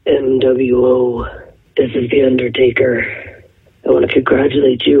MWO. This is The Undertaker. I want to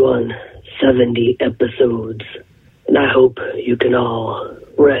congratulate you on 70 episodes. And I hope you can all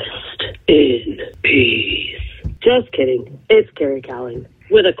rest in peace. Just kidding. It's Carrie Calling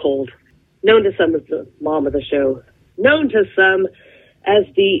with a cold. Known to some as the mom of the show. Known to some as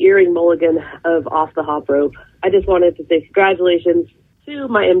the earring mulligan of Off the Hop Rope. I just wanted to say congratulations to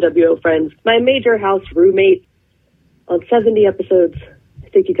my MWO friends, my Major House roommate, on 70 episodes. I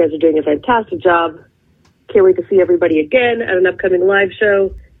think you guys are doing a fantastic job. Can't wait to see everybody again at an upcoming live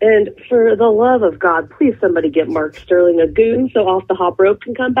show. And for the love of God, please somebody get Mark Sterling a goon so Off the Hop Rope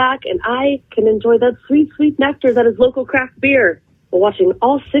can come back and I can enjoy that sweet, sweet nectar that is local craft beer while watching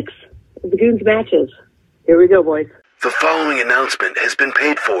all 6 of the goons' matches. Here we go, boys. The following announcement has been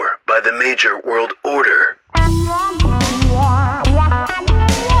paid for by the Major World Order.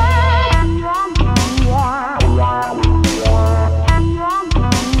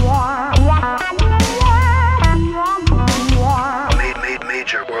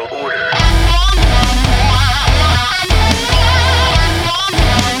 Major World Order.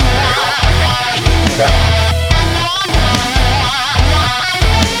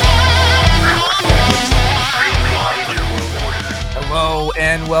 Hello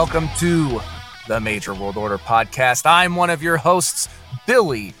and welcome to the Major World Order podcast. I'm one of your hosts,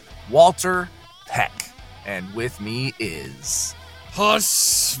 Billy Walter Peck, and with me is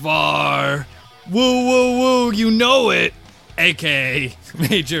Husvar. Woo, woo, woo, you know it. A.K.A.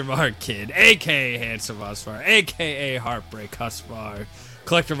 Major Mark Kid, A.K.A. Handsome Husvar, A.K.A. Heartbreak Husvar,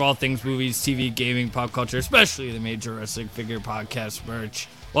 collector of all things movies, TV, gaming, pop culture, especially the Major Wrestling Figure Podcast merch.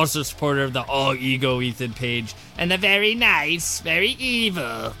 Also supporter of the All Ego Ethan Page and the very nice, very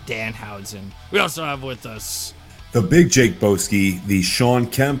evil Dan Housen. We also have with us the Big Jake Boski, the Sean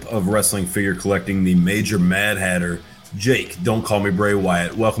Kemp of wrestling figure collecting, the Major Mad Hatter, Jake. Don't call me Bray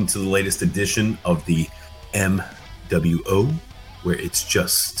Wyatt. Welcome to the latest edition of the MWO, where it's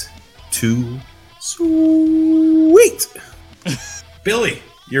just too sweet. Billy,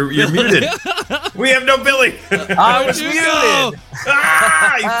 you're muted. We have no Billy. I was muted.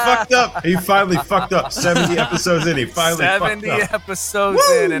 He fucked up. He finally fucked up. 70 episodes in, he finally fucked up. 70 episodes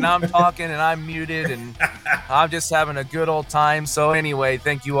in, and I'm talking and I'm muted, and I'm just having a good old time. So anyway,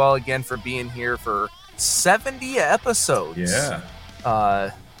 thank you all again for being here for 70 episodes. Yeah.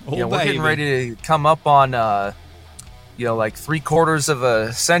 We're getting ready to come up on like 3/4 of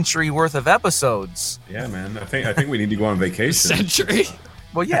a century worth of episodes. Yeah, man. I think we need to go on vacation. Century?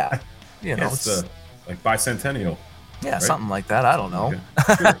 Well, yeah. It's like bicentennial. Yeah, right? Something like that. I don't know.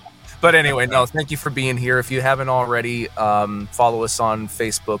 Okay. Sure. But anyway, no, thank you for being here. If you haven't already, follow us on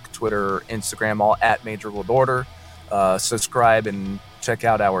Facebook, Twitter, Instagram, all at Major World Order. Subscribe and check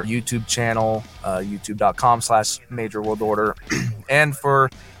out our YouTube channel, youtube.com/Major World Order. And for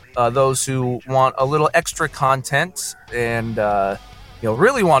those who want a little extra content and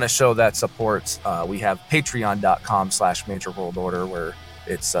really want to show that support, we have patreon.com/Major World Order, where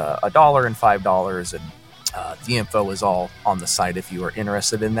it's $1 and $5, and the info is all on the site if you are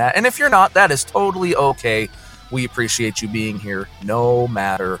interested in that. And if you're not, that is totally okay. We appreciate you being here no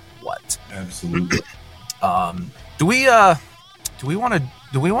matter what. Absolutely. Do we want to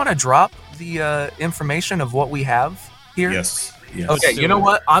drop the information of what we have here? Yes. Okay, you know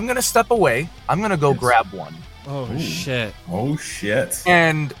what? I'm going to step away. I'm going to go grab one. Oh, Ooh. shit. Oh, shit.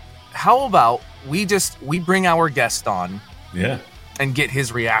 And how about we bring our guest on and get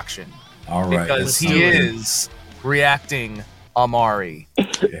his reaction? All right. Because he is reacting Amari.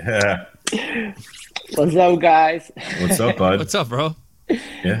 Yeah. What's up, guys? What's up, bud? What's up, bro?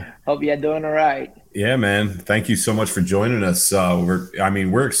 Yeah. Hope you're doing all right. Yeah, man. Thank you so much for joining us.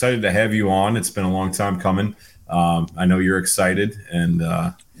 We're excited to have you on. It's been a long time coming. I know you're excited and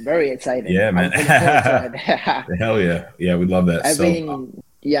very excited. Yeah, man. Hell yeah. Yeah, we love that. I've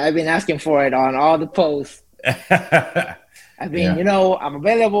been asking for it on all the posts. I've been, I'm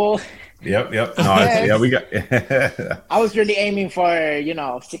available. Yep. No, we got. I was really aiming for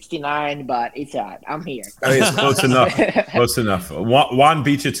 69, but it's I'm here. It's close enough. Close enough. Juan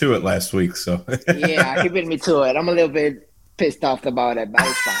beat you to it last week, so yeah, he beat me to it. I'm a little bit pissed off about it, but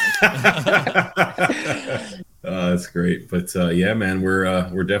it's fine. That's great, but yeah, man,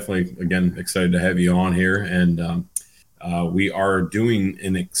 we're definitely again excited to have you on here, and we are doing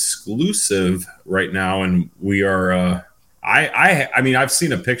an exclusive right now, and we are. I mean, I've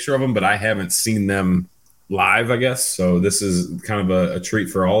seen a picture of them, but I haven't seen them live, I guess. So this is kind of a treat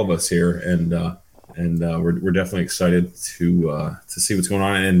for all of us here, and and we're definitely excited to see what's going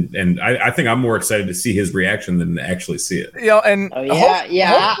on. And I think I'm more excited to see his reaction than to actually see it. You know, and Oh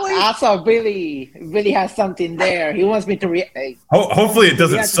yeah. hopefully- I saw Billy has something there. He wants me to react. Hopefully, it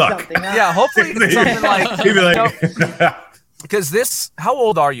doesn't suck. yeah, hopefully it's something like, He'd be like, because this. How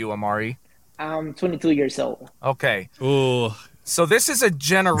old are you, Amari? I'm 22 years old. Okay, Ooh. so this is a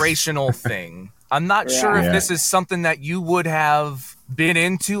generational thing. I'm not sure if Yeah. this is something that you would have been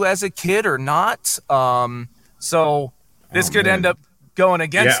into as a kid or not. So this Oh, could man. end up going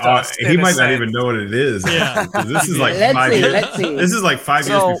against us. he in a might not sense. even know what it is. Yeah. 'Cause this is like Let's 5 see, years. let's see. This is like 5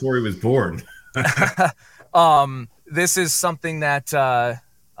 So- years before he was born. This is something that the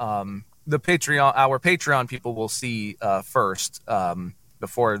Patreon, our Patreon people will see first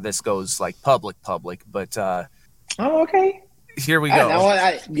before this goes like public. But Oh, okay. here we Now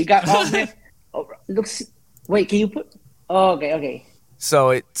go. you got all this. Oh, looks. Wait, can you put? Oh, okay. So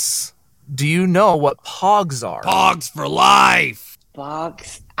it's. Do you know what Pogs are? Pogs for life.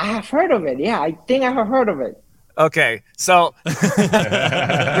 Box. I have heard of it. Yeah, I think I have heard of it. Okay, so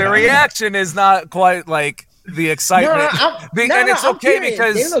the reaction is not quite like the excitement, and it's I'm okay kidding. They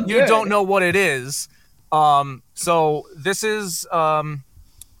because look you good. don't know what it is. So this is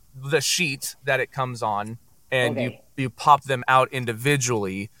the sheet that it comes on, and Okay. you pop them out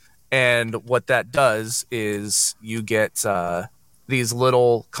individually, and what that does is you get these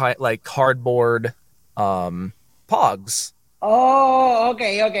little like cardboard Pogs, Oh,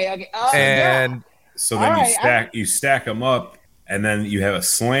 okay. Oh, and So then All you stack them up, and then you have a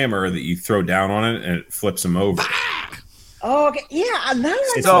slammer that you throw down on it, and it flips them over. Oh, okay. Yeah, now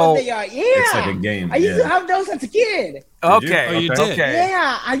I It's know like- what they are. Yeah. It's like a game. I used to Yeah. have those as a kid. okay, Oh, you Okay. did? okay.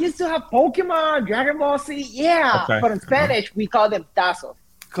 Yeah, I used to have Pokemon, Dragon Ball Z. Yeah, Okay. but in Spanish we call them tazos.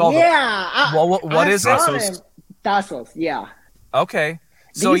 Called them- Yeah. What is it? Tazos? Tazos. Yeah. Okay.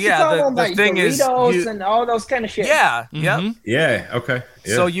 They So used to yeah, call the them, like, thing is, Doritos and all those kind of shit. yeah, yep. Mhm. Yeah. Okay.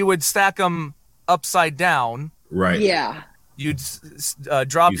 Yeah. So you would stack them upside down. right. Yeah. You'd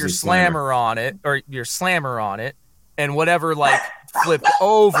drop Use your the slammer. slammer on it, or your slammer on it, and whatever like flipped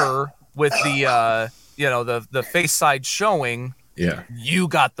over with the the face side showing, Yeah. you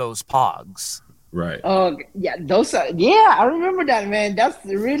got those Pogs. Right. Oh, yeah. Those are. Yeah, I remember that, man. That's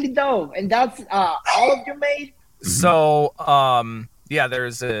really dope. And that's all of you made. So yeah,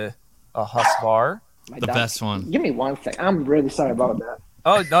 there's a Husvar. My The dog- best one. Give me 1 second. I'm really sorry about that.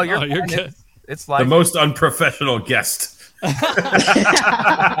 Oh no, you're Oh, you're fine. good. It's The like most unprofessional guest.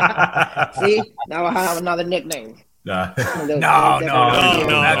 See, now I have another nickname. Nah. no,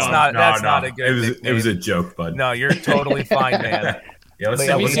 no, that's not a good. It was a nickname. joke, bud. No, you're totally fine, man. Yeah. Let's But see.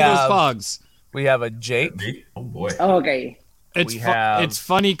 yeah, Let me we see those have- Pogs. We have a Jake. Me? Oh boy. Oh, okay. It's We have- it's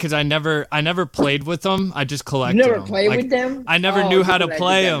funny because I never played with them. I just You collected never them. played Like, with them? I never Oh, knew you how to collected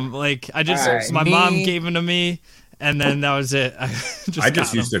play them. them. Like I just Alright. my mom Me- gave them to me, and then that was it. I I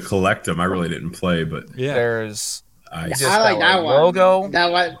just used to collect them. I really didn't play, but Yeah. There's I Just I like our that one. logo. That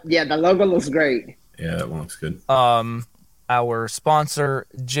one, yeah, the logo looks great. yeah, that one looks good. our sponsor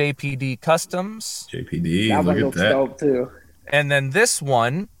JPD Customs, JPD, That one look looks at that. dope too. and then this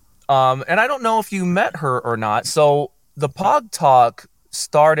one, and I don't know if you met her or not. So the Pog Talk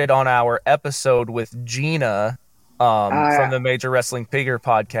started on our episode with Gina from the Major Wrestling Figure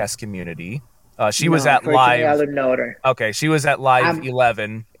podcast community. She was at unfortunately, I live. didn't know her. Okay, she was at live I'm-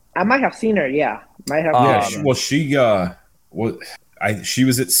 11. I might have seen her. Yeah, might have. Yeah, seen she, her. she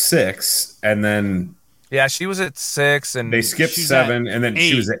was at 6, and then Yeah, she was at 6, and they skipped She's 7, and then 8.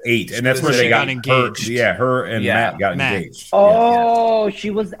 she was at 8, and that's was where at they 8. got engaged. Her, yeah, her and Yeah. Matt got Matt. engaged. Oh, she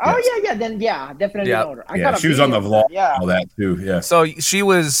was. Oh Yes. yeah. Then yeah, definitely Yeah. know her. I Yeah, got a she was on the video of vlog, that, Yeah. all that too. Yeah, so she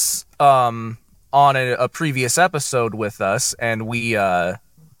was on a previous episode with us, and we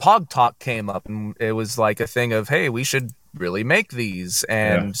Pog Talk came up, and it was like a thing of, hey, we should really make these,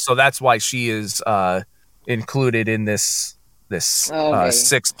 and Yeah. so that's why she is included in this Okay.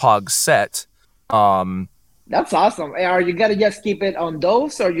 6 Pog set. That's awesome. Are you gotta just keep it on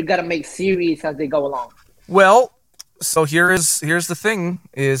those, or you gotta make series as they go along? Well, so here's the thing: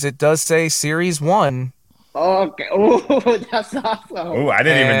 is it does say Series 1. Okay. Oh, that's awesome. Oh, I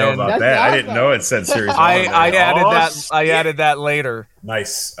didn't even know And- about That's that. I didn't awesome. know it said series. I one. added Oh, that. I shit. added that later.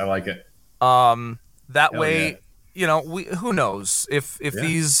 Nice. I like it. That Hell way, yeah. you know, who knows if Yeah.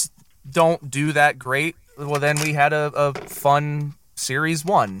 these don't do that great? Well, then we had a fun Series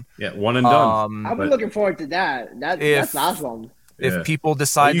 1. Yeah, one and done. I'll be But- looking forward to that. If- That's awesome. If Yeah. people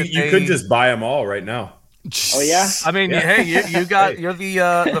decide you, that you they, could just buy them all right now. Oh yeah. I mean, Yeah. hey, you got Hey. you're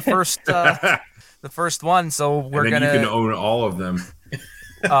the first the first one, so we're and then you can gonna own all of them.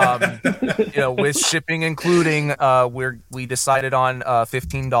 with shipping including we decided on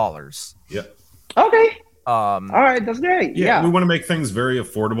 $15. Yep. Okay. Um, All right, that's great. Yeah, Yeah. we want to make things very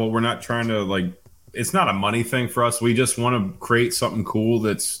affordable. We're not trying to it's not a money thing for us. We just want to create something cool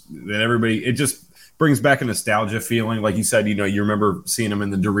that everybody. It just brings back a nostalgia feeling. Like you said, you remember seeing them in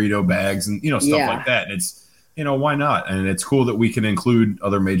the Dorito bags and stuff Yeah. like that. And it's why not? And it's cool that we can include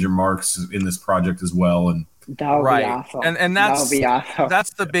other major marks in this project as well. And That would Right. be awesome. And that that's would be awesome.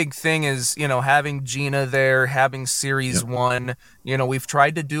 that's the big thing is, having Gina there, having Series Yep. 1. We've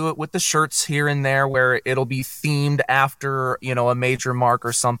tried to do it with the shirts here and there where it'll be themed after, a major mark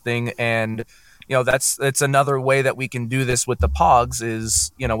or something. And, it's another way that we can do this with the Pogs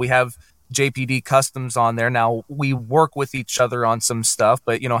is, we have JPD Customs on there. Now, we work with each other on some stuff,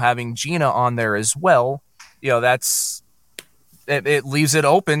 but, having Gina on there as well, it leaves it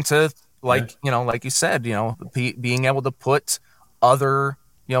open to, like you said, being able to put other,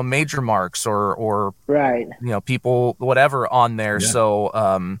 major marks or Right. people, whatever on there. Yeah.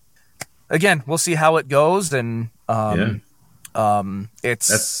 So, again, we'll see how it goes. And, it's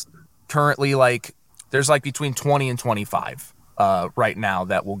That's- currently there's between 20 and 25, right now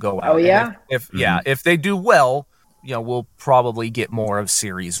that will go out. Oh, And yeah? if they do well, we'll probably get more of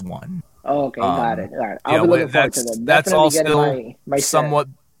Series 1. Okay, got it. All right. yeah, I'll be looking forward that's- to that. that's all Definitely still getting my set. somewhat.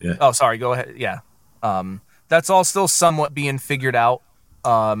 Yeah. Oh, sorry. Go ahead. Yeah. That's all still somewhat being figured out.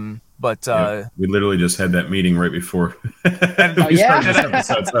 But we literally just had that meeting right before. Oh, yeah? this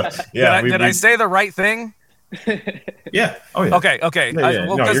episode. So, yeah, did I say the right thing? Yeah. Oh yeah. Okay. Yeah, yeah.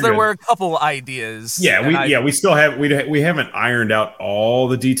 Well, No, because you're there good. were a couple ideas. Yeah, we still have we haven't ironed out all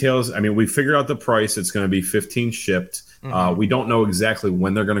the details. I mean, we figured out the price. It's going to be 15 shipped. We don't know exactly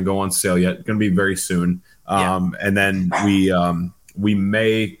when they're going to go on sale yet. Going to be very soon. And then we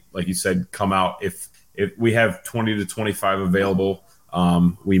may, like you said, come out if we have 20 to 25 available.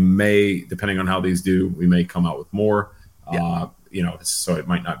 We may, depending on how these do, we may come out with more. So it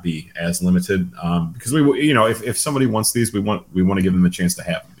might not be as limited because if somebody wants these, we want to give them a chance to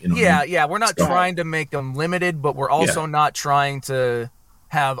have them. Yeah. We're not So- trying to make them limited, but we're also not trying to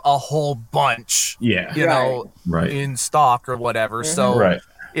have a whole bunch, Yeah. Right. in stock or whatever. So Right.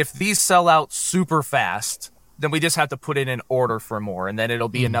 if these sell out super fast, then we just have to put in an order for more, and then it'll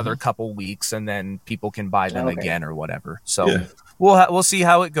be another couple weeks, and then people can buy them Okay. again or whatever. So Yeah. we'll see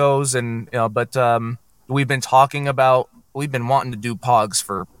how it goes, and but we've been wanting to do Pogs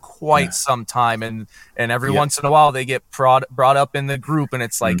for quite some time, and every once in a while they get brought up in the group, and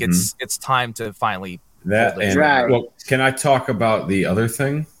it's like it's time to finally. That Hold it. and Right. well, can I talk about the other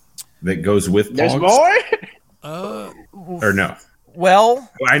thing that goes with There's Pogs? more? Or no? Well,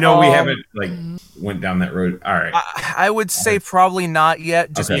 I know we haven't went down that road. All right, I would say probably not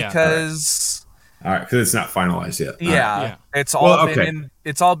yet, just Okay. because. all right, because it's not finalized yet. All right. Yeah, it's all Well, been okay.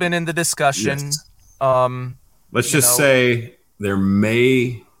 it's all been in the discussion. Yes. Um, Let's just know- say there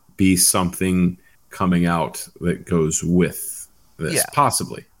may be something coming out that goes with this, Yeah.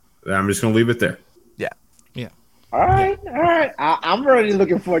 possibly. I'm just going to leave it there. All right. I'm already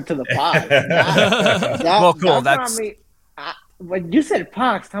looking forward to the pod. Well, cool, that's- when you said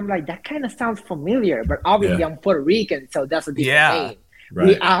Pox, I'm like, that kind of sounds familiar, but obviously Yeah. I'm Puerto Rican, so that's a different Yeah. name.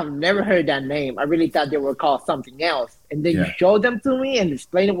 Right. I've never heard that name. I really thought they were called something else. And then you Yeah. showed them to me and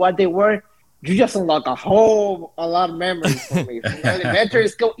explained what they were. You just unlocked a lot of memories for me. From elementary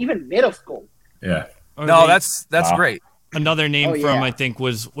school, even middle school. Yeah. Or no, they- that's Wow. great. another name Oh, from yeah. I think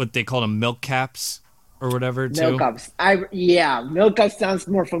was what they called them, milk caps or whatever too. Milk cups. Milk cup sounds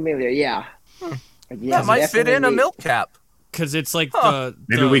more familiar. Yeah. That might fit in a definitely. milk cap. Because it's like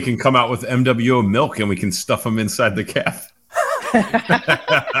Maybe we can come out with MWO milk and we can stuff them inside the calf.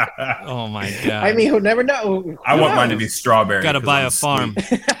 Oh my god! I mean, who never know? I want mine to be strawberry. Gotta 'cause buy I'm a farm.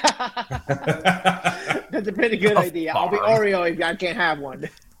 sweet. That's a pretty good idea. I'll be Oreo if I can't have one.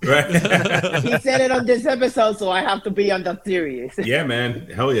 Right? He said it on this episode, so I have to be on the series. Yeah, man.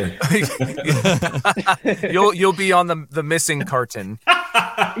 Hell yeah. You'll be on the missing carton.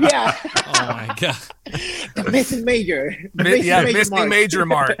 Yeah, Oh my god! the missing major. The Missing mark. major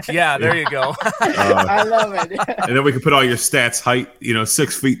mark. Yeah, there you go. I love it. And then we can put all your stats: height,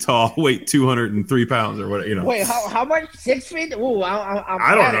 6 feet tall, weight 203 pounds, or what, Wait, how much? 6 feet? Ooh, I'm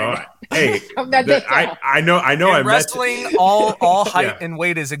I don't flattered. know. Hey, I'm not that tall. I know. In I met. wrestling, all height Yeah. and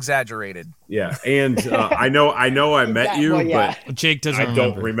weight is exaggerated. Yeah, and I know. I met you, Well, yeah. but Jake doesn't I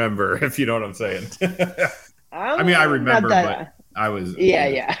remember. don't remember. If you know what I'm saying. I mean, I not remember, that- but I was.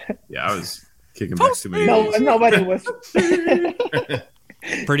 Yeah. I was kicking back too many. No, days. nobody was.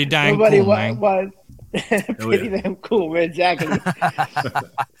 Pretty dang Nobody cool, was. man. Pretty damn cool, exactly.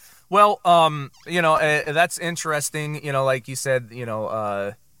 Well, that's interesting. Like you said,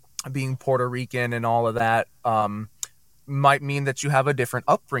 being Puerto Rican and all of that. might mean that you have a different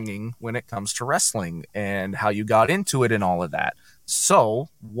upbringing when it comes to wrestling and how you got into it and all of that. So,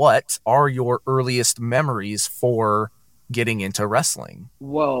 what are your earliest memories for getting into wrestling?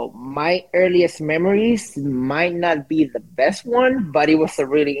 Well, my earliest memories might not be the best one, but it was a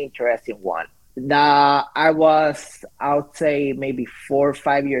really interesting one. I would say, maybe 4 or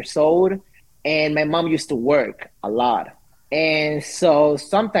 5 years old, and my mom used to work a lot. And so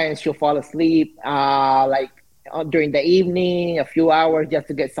sometimes she'll fall asleep, during the evening, a few hours just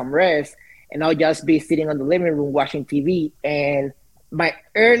to get some rest. And I'll just be sitting on the living room watching TV. And my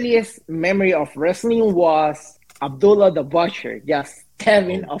earliest memory of wrestling was Abdullah the Butcher just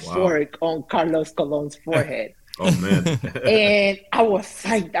stabbing a fork on Carlos Colon's forehead. Oh, man. And I was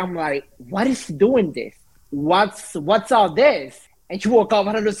psyched. I'm like, what is he doing this? What's all this? And she woke up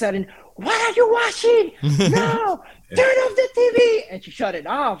all of a sudden, what are you watching? No, turn off the TV. And she shut it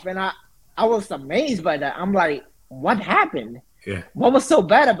off. And I was amazed by that. I'm like, what happened? Yeah. What was so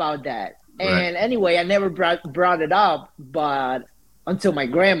bad about that? Right. And anyway, I never brought it up, but until my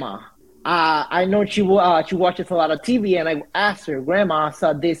grandma. I know she watches a lot of TV, and I asked her, Grandma, I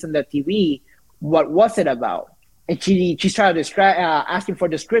saw this on the TV. What was it about? And she started asking for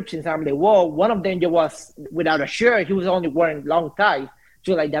descriptions. I'm like, well, one of them was without a shirt. He was only wearing long ties. She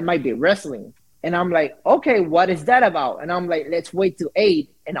was like, that might be wrestling. And I'm like, okay, what is that about? And I'm like, let's wait till 8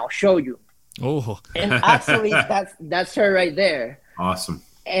 and I'll show you. Oh. And actually, that's her right there. Awesome.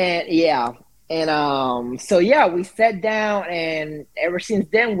 And yeah. And so yeah, we sat down, and ever since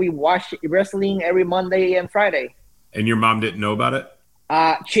then we watched wrestling every Monday and Friday. And your mom didn't know about it?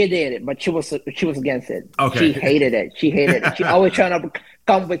 She did it, but she was against it. Okay. She hated it. She always trying to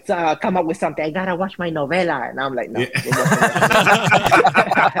come up with something. I gotta watch my novela, and I'm like, no.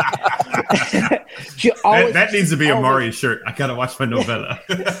 She always, that needs to be a Mari shirt. I gotta watch my novela.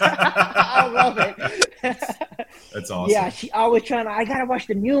 I love it. That's awesome. Yeah, she always trying to. I gotta watch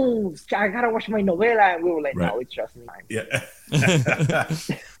the news. I gotta watch my novela, and we were like, no, it's just mine. Yeah.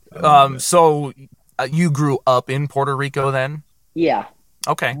 So you grew up in Puerto Rico then? Yeah.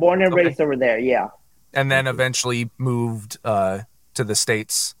 Okay. Born and raised over there. Yeah. And then eventually moved to the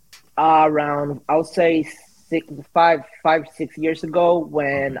States. Around, I would say 6 years ago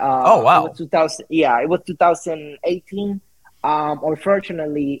when. Oh wow. It was 2000. Yeah, it was 2018.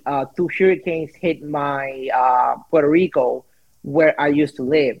 Unfortunately, 2 hurricanes hit my Puerto Rico, where I used to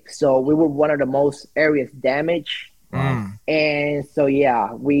live. So we were one of the most areas damaged. And so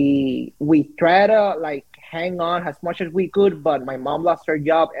yeah, we tried to hang on as much as we could, but my mom lost her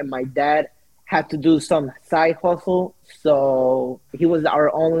job and my dad had to do some side hustle. So he was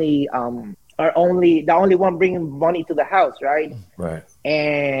the only one bringing money to the house, right? Right.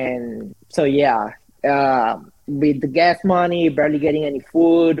 And so yeah, with the gas money, barely getting any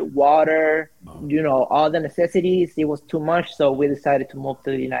food, water, all the necessities, it was too much. So we decided to move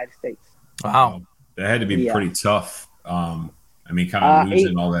to the United States. Wow. That had to be pretty tough. Kind of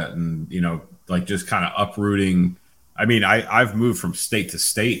losing all that and, just kind of uprooting. I mean, I've moved from state to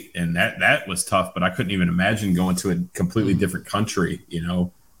state, and that was tough, but I couldn't even imagine going to a completely different country,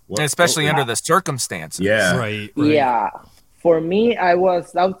 Especially under the circumstances. Yeah. Right. Yeah. For me, I would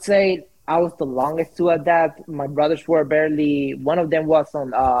say I was the longest to adapt. My brothers were one of them was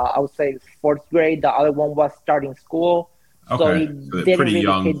on, I would say, 4th grade. The other one was starting school. Okay. So he didn't really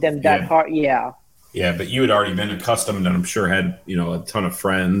hit them that hard. Yeah. Yeah, but you had already been accustomed, and I'm sure had a ton of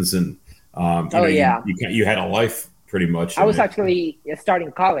friends, and you had a life pretty much. I was actually starting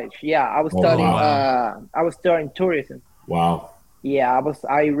college. Yeah, I was studying. Wow. I was studying tourism. Wow. Yeah,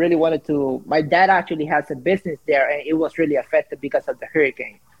 I really wanted to. My dad actually has a business there, and it was really affected because of the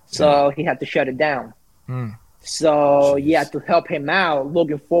hurricane. So he had to shut it down. So yeah, to help him out,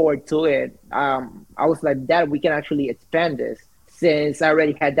 looking forward to it. I was like, Dad, we can actually expand this. Since I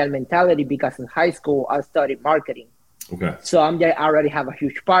already had that mentality, because in high school I studied marketing. Okay. So I already have a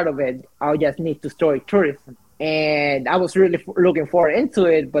huge part of it. I just need to study tourism. And I was really looking forward into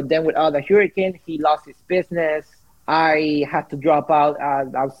it. But then with all the hurricane, he lost his business. I had to drop out, I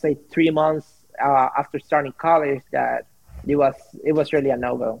would say 3 months after starting college. That it was really a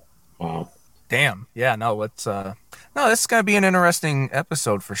no-go. Wow. Damn. Yeah, no, this is going to be an interesting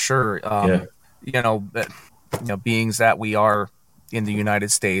episode for sure. Beings that we are in the United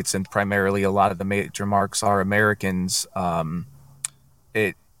States, and primarily a lot of the major marks are Americans,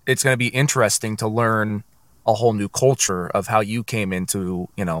 it's going to be interesting to learn a whole new culture of how you came into,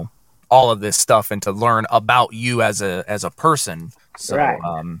 all of this stuff, and to learn about you as a person. So, right.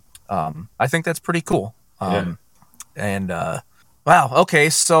 I think that's pretty cool. And, wow. Okay.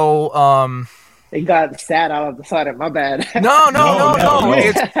 So, It got sad all of a sudden. My bad. No. no.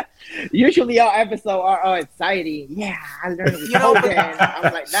 It's, Usually our episodes are all exciting. Yeah, I learned with Hogan.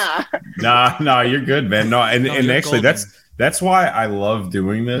 I'm like, nah. No, you're good, man. No, and you're actually golden. that's why I love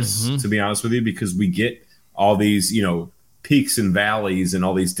doing this, Mhm. to be honest with you, because we get all these, peaks and valleys and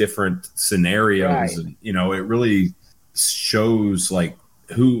all these different scenarios. Right. And, it really shows like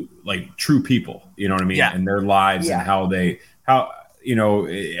true people, you know what I mean? Yeah. And their lives Yeah. and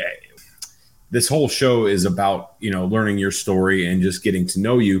this whole show is about, learning your story and just getting to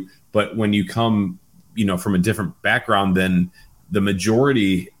know you. But when you come, from a different background than the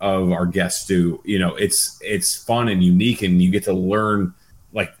majority of our guests do, it's fun and unique, and you get to learn,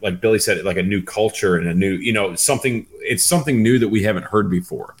 like Billy said, like a new culture and a new, it's something new that we haven't heard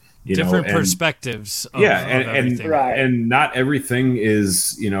before. Different and, perspectives. Of and Right. and not everything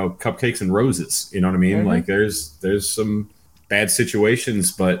is cupcakes and roses. You know what I mean? Mhm. Like there's some bad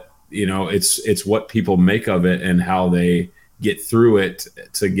situations, but it's what people make of it and how they get through it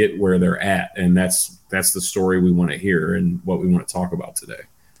to get where they're at, and that's the story we want to hear and what we want to talk about today.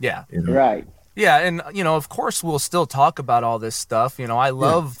 yeah. Right. Yeah, and of course we'll still talk about all this stuff. I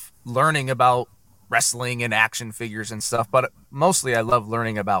love learning about wrestling and action figures and stuff, but mostly I love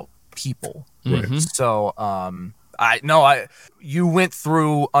learning about people. Mhm. So, you went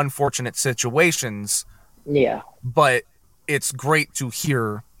through unfortunate situations, Yeah. but it's great to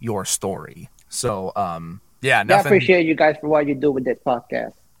hear your story. So, yeah, I nothing. appreciate you guys for what you do with this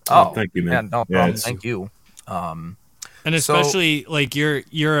podcast. Oh, thank you, man. Yeah, no Yeah, problem. it's- Thank you. And especially like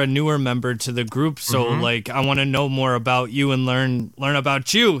you're a newer member to the group, so Mhm. like I want to know more about you and learn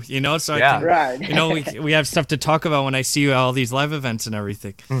about you, so Yeah. I can, Right. we have stuff to talk about when I see you at all these live events and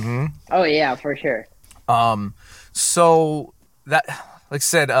everything. Oh yeah, for sure. So that, like I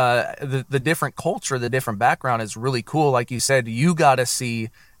said, the different culture, the different background is really cool. Like you said, you got to see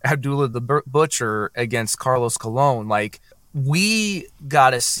Abdullah the Butcher against Carlos Colon. Like, we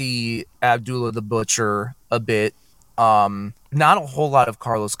got to see Abdullah the Butcher a bit. Not a whole lot of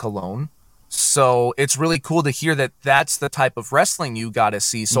Carlos Colon. So it's really cool to hear that that's the type of wrestling you got to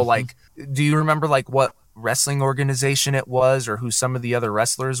see. So like, do you remember like what wrestling organization it was, or who some of the other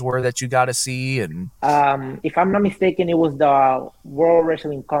wrestlers were that you got to see? And If I'm not mistaken, it was the World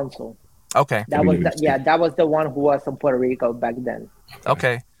Wrestling Council. okay, That was the one who was from Puerto Rico back then.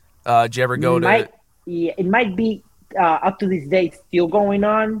 okay. Did you ever go to? It might be up to this day still going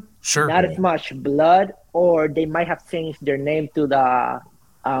on. Sure. Not as much blood, or they might have changed their name to the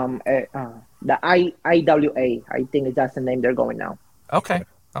IWA. I think that's the name they're going now. Okay.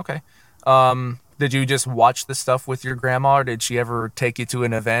 Did you just watch the stuff with your grandma, or did she ever take you to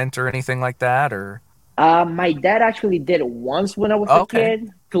an event or anything like that? Or My dad actually did it once when I was a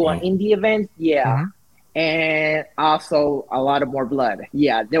kid to an indie event. Yeah. Mhm. And also a lot of more blood.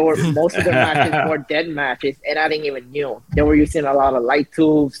 Yeah, there were most of the matches were dead matches, and I didn't even knew they were using a lot of light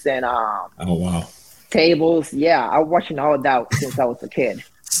tubes and Oh wow. tables. Yeah, I was watching all of that since I was a kid.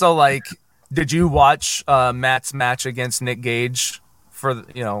 so, like, did you watch Matt's match against Nick Gage for the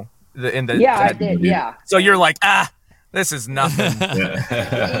Yeah, I did. Yeah, So you're like, this is nothing.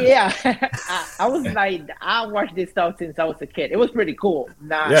 yeah. I was like, I watched this stuff since I was a kid. It was pretty cool.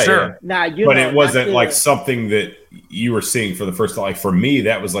 Sure. But it wasn't like something that you were seeing for the first time. Like for me,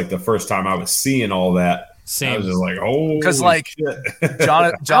 that was like the first time I was seeing all that. Same. I was just like, oh, Because like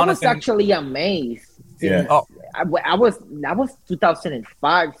Jonathan, I was actually amazed. Yeah. Oh. I was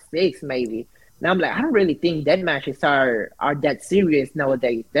 2005, 6 maybe. And I'm like, I don't really think dead matches are that serious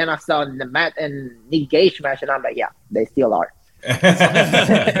nowadays. Then I saw the Matt and Nick Gage match, and I'm like, yeah, they still are.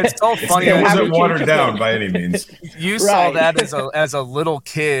 it's so funny. It How wasn't would you watered do down it? by any means. You saw Right. that as a little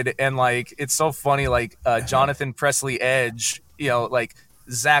kid, and like it's so funny. Like Jonathan Presley Edge, like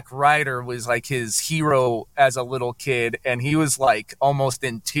Zack Ryder was like his hero as a little kid, and he was like almost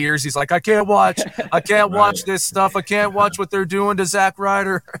in tears. He's like, I can't watch this stuff. I can't watch what they're doing to Zack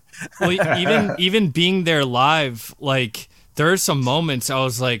Ryder. Well, even being there live, like there are some moments I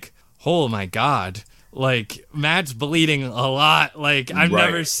was like, oh my god. Like Matt's bleeding a lot. Like I've Right.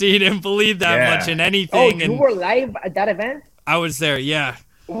 never seen him bleed that Yeah. much in Oh, anything. you and were live at that event? I was there, yeah.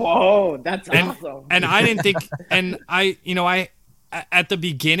 Whoa, that's And awesome. and I didn't think, and I at the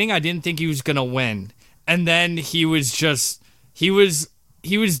beginning I didn't think he was gonna win, and then he was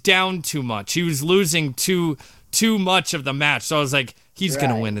down too much. He was losing too much of the match. So I was like, he's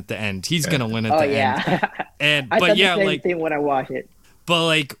gonna Right. win at the end. He's gonna win at Oh the end. yeah, And I but thought yeah, the same like. thing when I watched it. But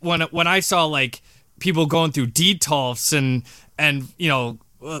like when I saw like people going through detolfs and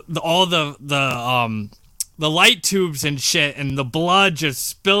all the light tubes and shit and the blood just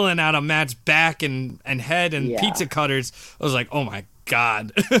spilling out of Matt's back and head and Yeah. pizza cutters, I was like, oh my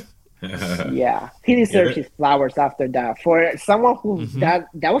god. Yeah, he deserves his flowers after that. For someone who that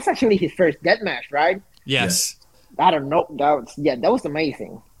was actually his first death match, right? Yes. I don't know. That was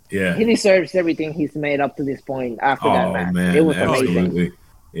amazing. Yeah. He deserves everything he's made up to this point after that match. Man, It was amazing. absolutely.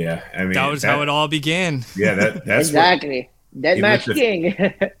 Yeah, I mean That was how it all began. Yeah, that's Exactly. Death he match lit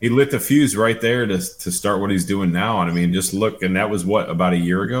king. he lit the fuse right there to start what he's doing now. And I mean, just look, and that was what, about a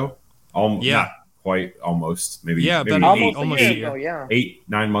year ago? Yeah. Not quite, almost, maybe. Yeah, maybe about eight, almost a year. Yeah.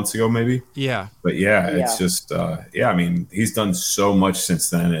 8-9 months ago, maybe. Yeah. But yeah, it's Yeah. just I mean, he's done so much since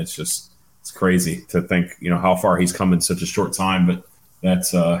then. It's crazy to think, how far he's come in such a short time. But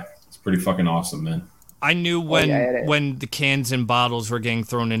that's it's pretty fucking awesome, man. I knew when the cans and bottles were getting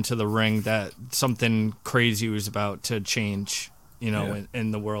thrown into the ring that something crazy was about to change,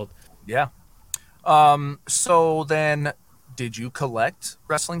 in the world. Yeah. So then, did you collect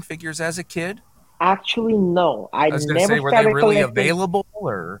wrestling figures as a kid? Actually, no. I was going to never say, were they started really collecting. available,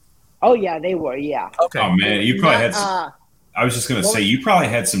 or? Oh yeah, they were. Yeah. Okay. Oh man, you probably had. Not, I was just gonna say you probably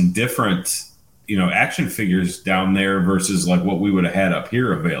had some different, action figures down there versus like what we would have had up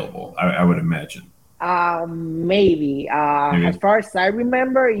here available. I would imagine. Maybe. As far as I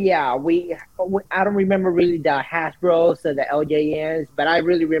remember, yeah, I don't remember really the Hasbros or the LJNs, but I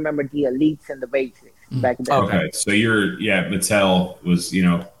really remember the Elites and the Basics back then. Okay, so Mattel was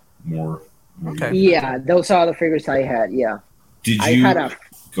more. Okay. Yeah, those are the figures I had. Yeah. Did I you? had a.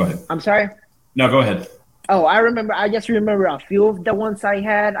 Go ahead. I'm sorry. No, go ahead. Oh, I just remember a few of the ones I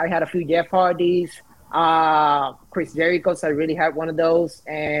had. I had a few Jeff Hardys, Chris Jericho's. I really had one of those,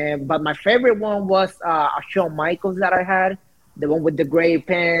 but my favorite one was a Shawn Michaels that I had, the one with the gray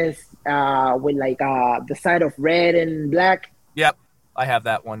pants, with like the side of red and black. Yep, I have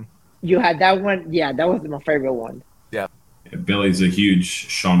that one. You had that one? Yeah, that was my favorite one. Yeah. Billy's a huge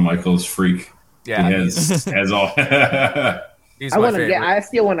Shawn Michaels freak. Yeah, he has all. He's my favorite. I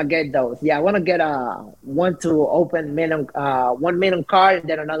still want to get those. Yeah, I want to get one to open one minimum card, and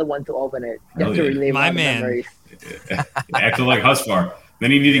then another one to open it, just to relive My all the man. memories. Acting like Husvar. Then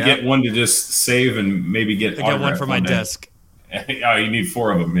you need to get one to just save and maybe get. I got one for my desk. Oh, you need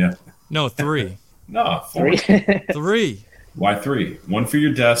 4 of them. Yeah. No, 3. No, 4. 3. Why 3? One for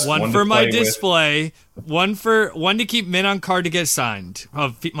your desk. One to for my play with. display. One to keep min on card to get signed.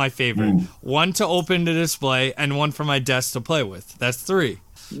 My favorite. Ooh. One to open the display, and one for my desk to play with. That's 3.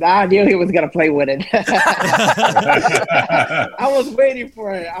 I knew he was gonna play with it. I was waiting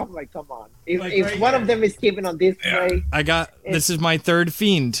for it. I'm like, come on. If one of them is keeping on display, This is my third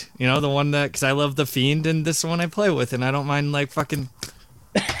Fiend. The one because I love the Fiend, and this is the one I play with, and I don't mind like fucking.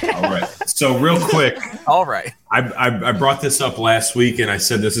 All right. So real quick. All right. I brought this up last week, and I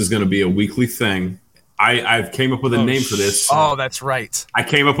said this is going to be a weekly thing. I came up with a name for this. Oh, that's right. I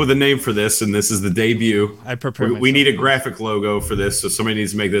came up with a name for this, and this is the debut. I prepared. We need a graphic logo for this, so somebody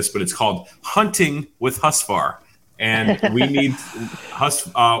needs to make this. But it's called Hunting with Husvar, and we need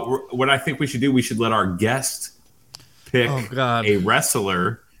what I think we should do. We should let our guest pick a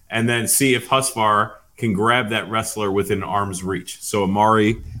wrestler, and then see if Husvar can grab that wrestler within arm's reach. So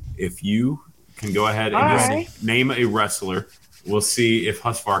Amari, if you can go ahead and just name a wrestler, we'll see if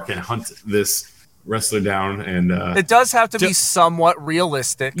Husvar can hunt this wrestler down. And it does have to be somewhat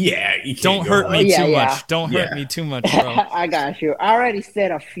realistic. Yeah, you can't don't hurt me too much. Don't hurt me too much, bro. I got you. I already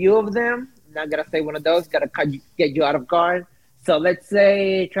said a few of them. Not gonna say one of those. Gotta get you out of guard. So let's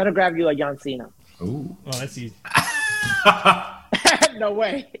say try to grab you a John Cena. Ooh. Oh, that's easy. No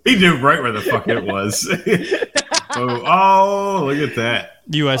way. He knew right where the fuck it was. oh, look at that.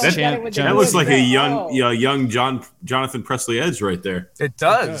 U.S. champ. That looks like a young Jonathan Presley Edge right there. It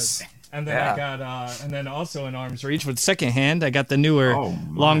does. And then I got, and then also in arm's reach with second hand, I got the newer,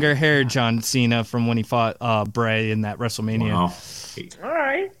 longer hair John Cena from when he fought Bray in that WrestleMania. Wow. All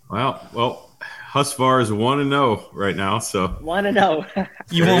right. Well, Husvar is 1-0 right now, so 1-0.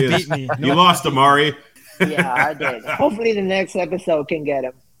 You won't beat me. You lost, Amari. Yeah, I did. Hopefully, the next episode can get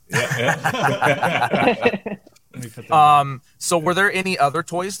him. So were there any other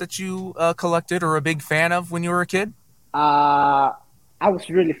toys that you collected or a big fan of when you were a kid? I was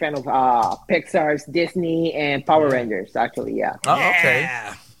really a fan of Pixar's, Disney, and Power Rangers, actually, yeah. Oh, okay.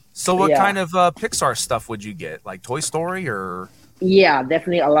 So what kind of Pixar stuff would you get? Like Toy Story or? Yeah,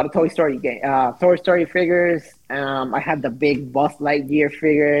 definitely a lot of Toy Story Toy Story figures. I had the big Buzz Lightyear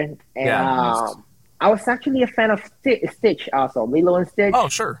figure. And I was actually a fan of Stitch also, Lilo and Stitch. Oh,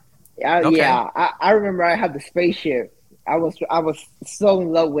 sure. Okay. Yeah, I remember I had the spaceship. I was so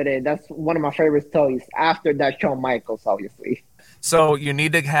in love with it. That's one of my favorite toys. After that, Shawn Michaels, obviously. So you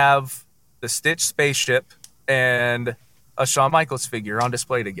need to have the Stitch spaceship and a Shawn Michaels figure on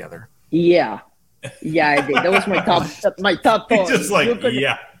display together. Yeah, I did. That was my top toy. Just like,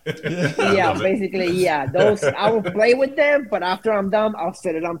 Yeah, basically, yeah. Those I will play with them, but after I'm done, I'll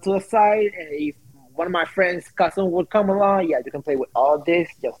set it on to the side. And if one of my friends' cousin would come along, yeah, you can play with all this.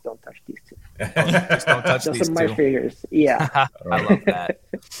 Just don't touch these two. Just don't touch Those these are my two. figures. Yeah. I love that.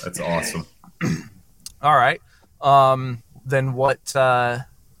 That's awesome. All right. Then what?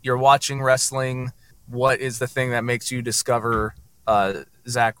 You're watching wrestling. What is the thing that makes you discover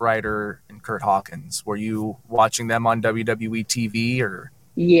Zack Ryder and Kurt Hawkins? Were you watching them on WWE TV or?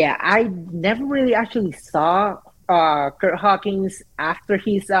 Yeah, I never really actually saw Kurt Hawkins after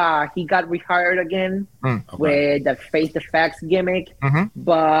he got rehired again with the Face the Facts gimmick. Mhm.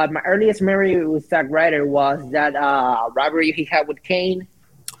 But my earliest memory with Zack Ryder was that rivalry he had with Kane.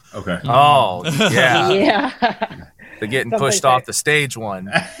 Okay. Oh, yeah. Yeah. The getting Something pushed like off that. the stage one.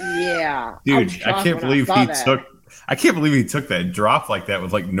 Yeah. Dude, was I shocked can't when believe saw he that. took. I can't believe he took that drop like that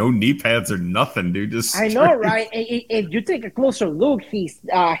with like no knee pads or nothing, dude. Just I know, right? If you take a closer look,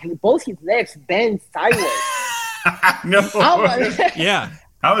 both his legs bend sideways. no. Yeah.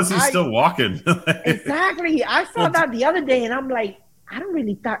 How is he still walking? Exactly. I saw that the other day, and I'm like, I don't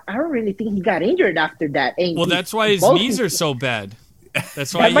really think he got injured after that. And Well, that's why his knees are so bad.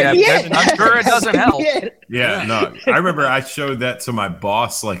 That's why. That might be Yeah, it. I'm sure it doesn't That might help. be it. Yeah, no. I remember I showed that to my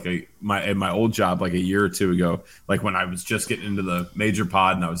boss like at my old job like a year or two ago, like when I was just getting into the major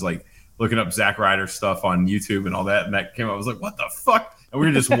pod and I was like looking up Zack Ryder stuff on YouTube and all that, and that came up. I was like, what the fuck? And we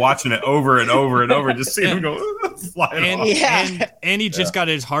were just watching it over and over and over, just seeing him go flying And, off. Yeah. and he just got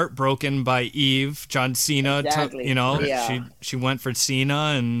his heart broken by Eve. John Cena Exactly. took, she went for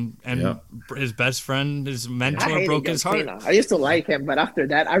Cena, and his best friend, his I mentor, hated broke John his heart. Cena. I used to like him, but after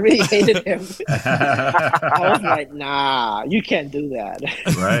that, I really hated him. I was like, nah, you can't do that.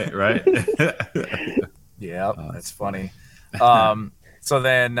 Right. Yeah, that's funny. So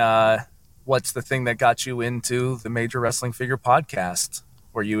then, what's the thing that got you into the Major Wrestling Figure podcast?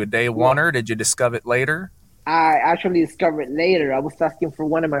 Were you a day oneer? Did you discover it later? I actually discovered later. I was asking for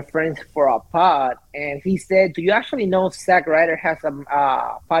one of my friends for a pod, and he said, "Do you actually know Zack Ryder has a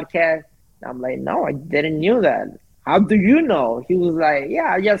podcast?" And I'm like, "No, I didn't knew that. How do you know?" He was like,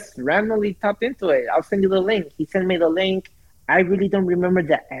 "Yeah, I just randomly tapped into it. I'll send you the link." He sent me the link. I really don't remember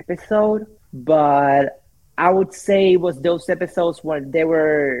the episode, but I would say it was those episodes when they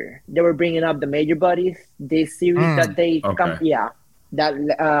were bringing up the Major Buddies, this series that they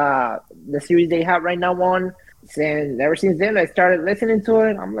the series they have right now on. And ever since then, I started listening to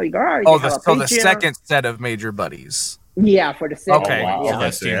it. I'm like, all right. Oh, the second set of Major Buddies. Yeah, for the second. Okay. one, yeah.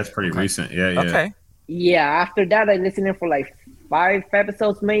 That's pretty recent. Yeah. Okay. Yeah, after that, I listened in for like 5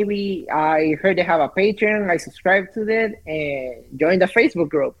 episodes maybe. I heard they have a Patreon. I subscribed to it and joined the Facebook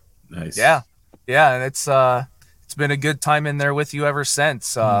group. Nice. Yeah, and it's been a good time in there with you ever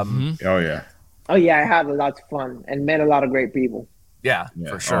since. Oh yeah. Oh yeah, I had a lot of fun and met a lot of great people. Yeah,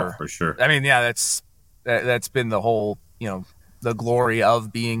 for sure. Oh, for sure. I mean, yeah, that's been the whole, the glory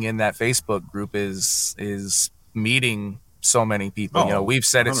of being in that Facebook group is meeting so many people. Oh, We've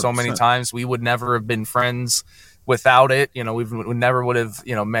said it so many 100%. times. We would never have been friends without it. We never would have,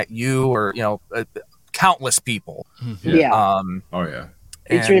 met you or, countless people. Yeah, Oh yeah.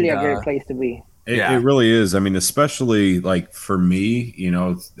 it's really a great place to be. It really is. I mean, especially like for me,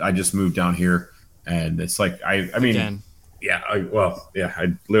 I just moved down here, and it's like I mean, Again. I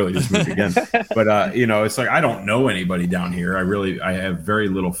literally just moved again. But it's like I don't know anybody down here. I have very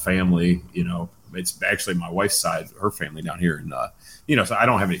little family. It's actually my wife's side, her family down here, and so I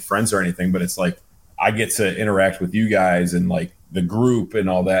don't have any friends or anything. But it's like I get to interact with you guys and like the group and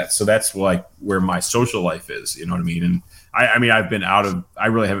all that. So that's like where my social life is. You know what I mean? And I mean, I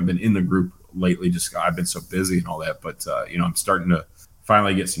really haven't been in the group lately. Just I've been so busy and all that. But I'm starting to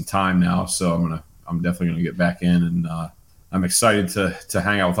finally get some time now. So I'm definitely gonna get back in, and I'm excited to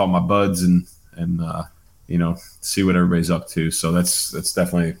hang out with all my buds and see what everybody's up to. So that's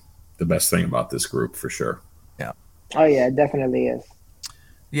definitely the best thing about this group for sure. Yeah. Oh yeah, it definitely is.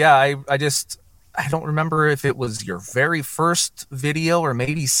 Yeah, I don't remember if it was your very first video or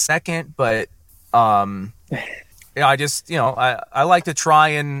maybe second, but I just I like to try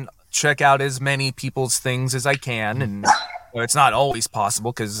and check out as many people's things as I can, and it's not always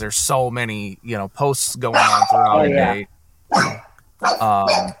possible because there's so many posts going on throughout the day.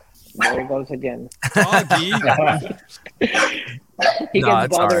 There he goes again. Doggy. He No, gets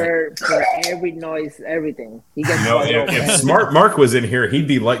it's all bothered for every noise, everything. He gets bothered. If Smart Mark was in here, he'd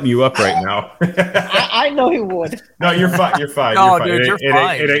be lighting you up right now. I know he would. No, you're fine. You're fine. No, you're fine. dude, you're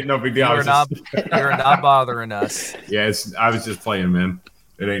fine. It ain't no big deal. You're not bothering us. Yeah, I was just playing, man.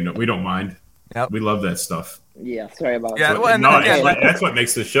 We don't mind. Yep. We love that stuff. Yeah, sorry about Yeah, that. well, and No, again, that's what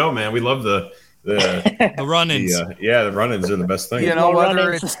makes the show, man. We love the The run-ins. The run-ins are the best thing. You know, No whether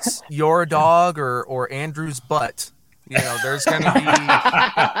run-ins. it's your dog or Andrew's butt, you know, there's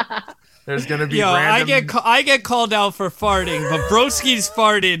gonna be Yo, random. I get called out for farting, but Broski's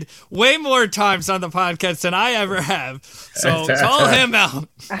farted way more times on the podcast than I ever have. So call him out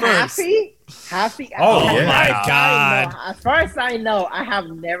first. Happy. Oh, yeah. My As far as I God. know- As far as I know, I have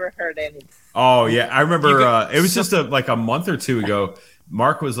never heard any. Oh yeah, I remember. It was just like a month or two ago.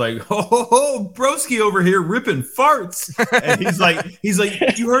 Mark was like, "Oh, Broski over here ripping farts," and he's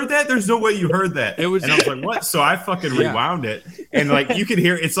like, "You heard that? There's no way you heard that." It was- and I was like, "What?" So I fucking Yeah. rewound it, and like you could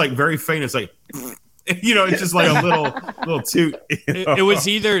hear it's like very faint. It's like, you know, it's just like a little toot. It was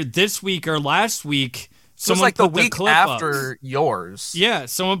either this week or last week. It was Someone like the put week clip up. after yours. Yeah,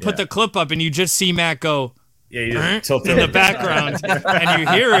 someone put Yeah. the clip up, and you just see Matt go Yeah, you just tilt in over. the background, and you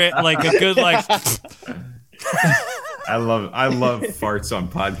hear it like a good like. I love farts on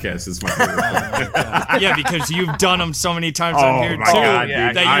podcasts. It's my favorite. Yeah, because you've done them so many times Oh on here my too God,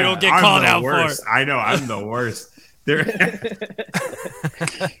 yeah, that dude. you don't get I'm called the out worst. for. I know I'm the worst. There.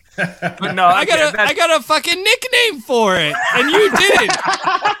 But no, I got a fucking nickname for it, and you didn't.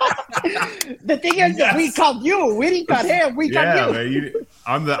 The thing is, that we called you. We didn't call him. We called Yeah, you.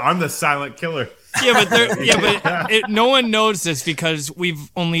 man. I'm the silent killer. No one knows this because we've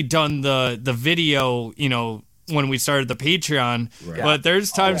only done the video, you know, when we started the Patreon. Right. But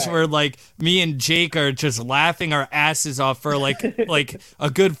there's times where like me and Jake are just laughing our asses off for like a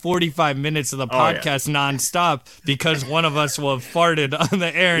good 45 minutes of the Oh, yeah. podcast nonstop because one of us will have farted on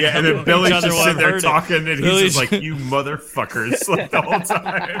the air. Yeah, and then each Billy's other just will sitting there have heard it. talking, and he's Billy's- just like, "You motherfuckers!" like the whole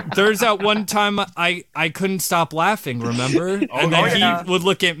time. There's that one time I couldn't stop laughing, remember? And then yeah. he would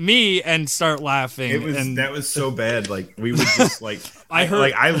look at me and start laughing. That was so bad. Like we would just like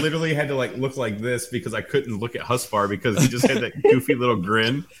I literally had to like look like this because I couldn't look at Husbar because he just had that goofy little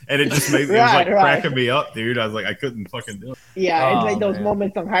grin, and it just made it was like Right. cracking me up, dude. I was like, I couldn't fucking do it. Yeah, it's Oh, like those man.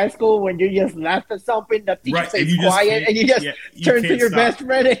 moments in high school when you just laugh at something, the teacher Right, says and you just quiet, can't- and you just yeah, you turn to can't your stop. best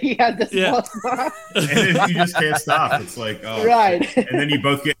friend, and he has this Yeah. small smile. And then you just can't stop. It's like, oh, Right. shit. And then you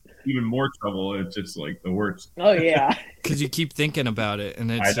both get even more trouble. It's just like the worst. Oh yeah. Because you keep thinking about it,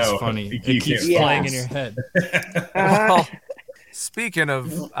 and it's I know. just funny. You It keeps can't playing focus. in your head. Well, speaking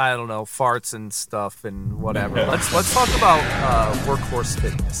of, I don't know, farts and stuff and whatever, let's talk about Workhorse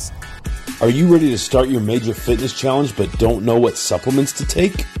Fitness. Are you ready to start your major fitness challenge but don't know what supplements to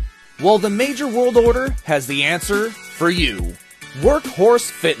take? Well, the Major World Order has the answer for you. Workhorse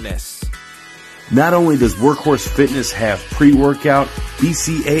Fitness. Not only does Workhorse Fitness have pre-workout,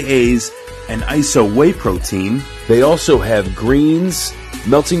 BCAAs, and ISO whey protein, they also have greens,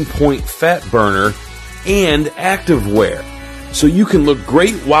 melting point fat burner, and activewear. So you can look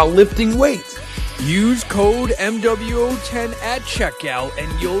great while lifting weight. Use code MWO10 at checkout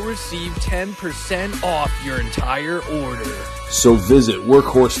and you'll receive 10% off your entire order. So visit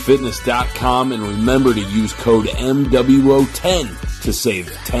workhorsefitness.com and remember to use code MWO10 to save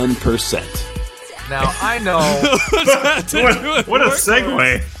 10%. Now, I know. What a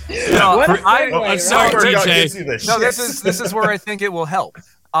segue. No, What a I- segue, I'm sorry, right? JJ. No, this is where I think it will help.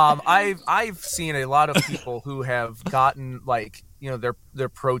 I've seen a lot of people who have gotten like, you know, their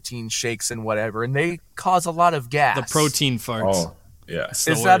protein shakes and whatever, and they cause a lot of gas. The protein farts. Oh, yeah. It's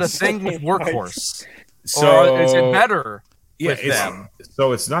the Is that a worst. thing with Workhorse, So or is it better Yeah, with them?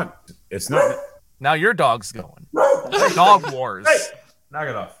 so it's not. Now your dog's going. Dog wars. Knock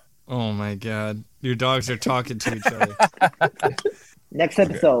it off. Oh my god. Your dogs are talking to each other. Next We're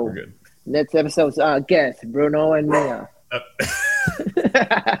episode. good. Next episode's guest Bruno and Mia.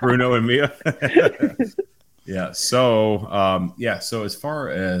 Bruno and Mia. Yeah. So, So as far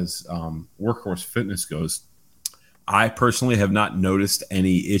as Workhorse Fitness goes, I personally have not noticed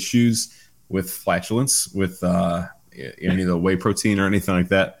any issues with flatulence with any of the whey protein or anything like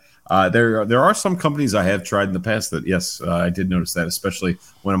that. There are some companies I have tried in the past that, yes, I did notice that, especially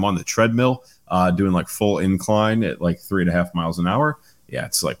when I'm on the treadmill doing like full incline at like 3.5 miles an hour. Yeah,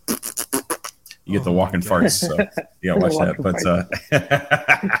 it's like you get the walking farts. So yeah, watch that.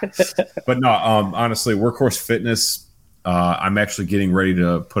 But no, honestly, Workhorse Fitness. I'm actually getting ready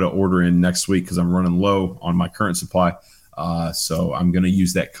to put an order in next week because I'm running low on my current supply. So I'm going to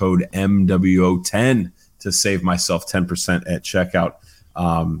use that code MWO10 to save myself 10% at checkout.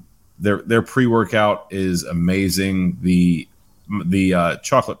 Their pre-workout is amazing. The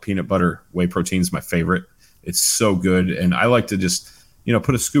chocolate peanut butter whey protein is my favorite. It's so good, and I like to just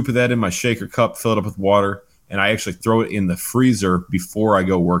put a scoop of that in my shaker cup, fill it up with water, and I actually throw it in the freezer before I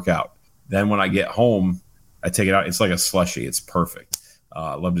go work out. Then when I get home, I take it out. It's like a slushie. It's perfect.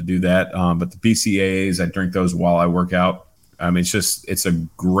 I love to do that. But the BCAAs, I drink those while I work out. It's a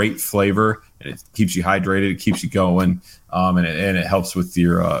great flavor, and it keeps you hydrated, it keeps you going, and it helps with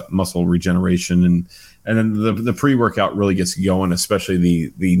your muscle regeneration, and then the pre-workout really gets you going, especially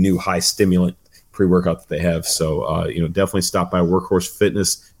the new high stimulant pre-workout that they have. So definitely stop by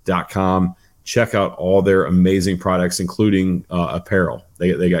workhorsefitness.com. Check out all their amazing products, including apparel.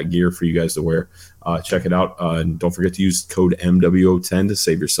 They got gear for you guys to wear. Check it out, and don't forget to use code MWO10 to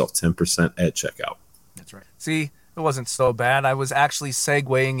save yourself 10% at checkout. That's right. See, it wasn't so bad. I was actually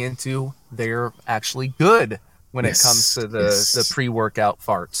segueing into they're actually good when it comes to the pre-workout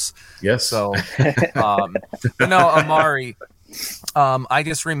farts. Yes. So, Amari, I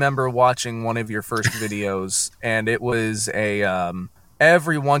just remember watching one of your first videos, and it was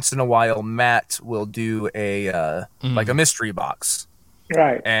every once in a while, Matt will do like a mystery box.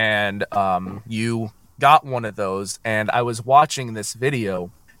 Right. And you got one of those, and I was watching this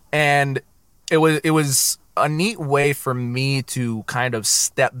video, and it was a neat way for me to kind of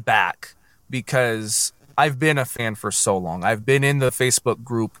step back, because I've been a fan for so long. I've been in the Facebook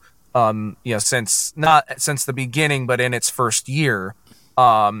group since the beginning, but in its first year.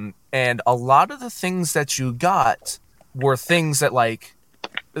 And a lot of the things that you got were things that like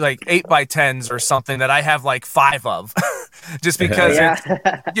 8x10s or something that I have like 5 of, just because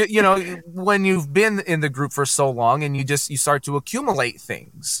when you've been in the group for so long and you start to accumulate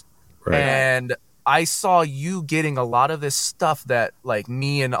things. Right. And I saw you getting a lot of this stuff that like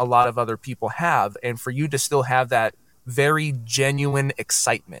me and a lot of other people have, and for you to still have that very genuine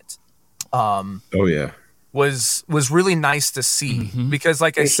excitement. Was really nice to see, because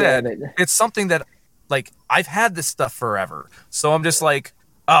like I said, it's something that like I've had this stuff forever. So I'm just like,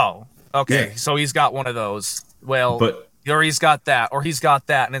 oh, okay. So he's got one of those. Well, or he's got that, or he's got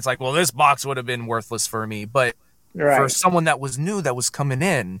that. And it's like, well, this box would have been worthless for me. But for someone that was new, that was coming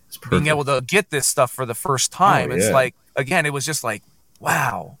in, being able to get this stuff for the first time, it's like, again, it was just like,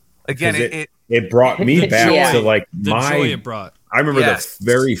 wow. Again, it brought me back to like the joy it brought. I remember the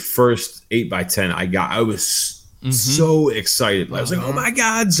very first 8x10 I got. I was so excited. I was like, oh my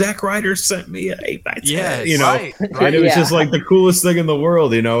God, Zack Ryder sent me an 8x10. Right. And it was just like the coolest thing in the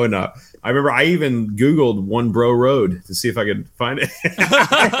world, And I remember I even Googled One Bro Road to see if I could find it.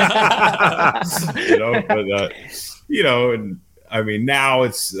 And I mean, now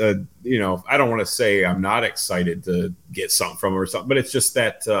it's, I don't want to say I'm not excited to get something from him or something, but it's just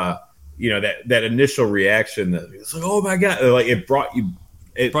that, that initial reaction that it's like, oh my God, like it brought me,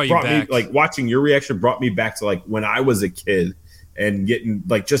 like watching your reaction brought me back to like when I was a kid and getting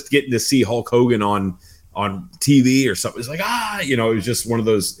to see Hulk Hogan on TV or something. It's like, it was just one of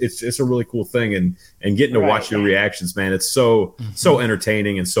those, it's a really cool thing. And getting to watch your reactions, man, it's so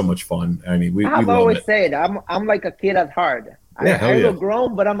entertaining and so much fun. I mean, I've always said, I'm like a kid at heart. I look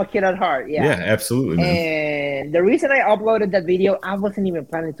grown, but I'm a kid at heart. Yeah, absolutely, man. And the reason I uploaded that video, I wasn't even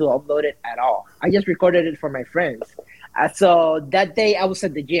planning to upload it at all. I just recorded it for my friends. So that day I was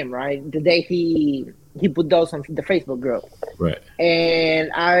at the gym, right? The day he put those on the Facebook group. Right.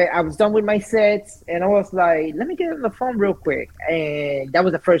 And I was done with my sets, and I was like, let me get on the phone real quick. And that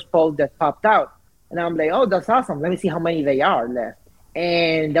was the first post that popped out. And I'm like, oh, that's awesome. Let me see how many they are left.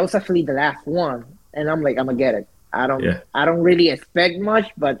 And that was actually the last one. And I'm like, I'm going to get it. I don't really expect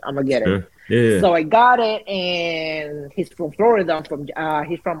much, but I'm gonna get it. Yeah. So I got it, and he's from Florida.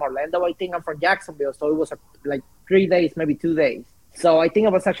 He's from Orlando, I think. I'm from Jacksonville, so it was like 3 days, maybe 2 days. So I think I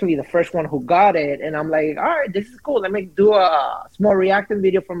was actually the first one who got it, and I'm like, all right, this is cool. Let me do a small reaction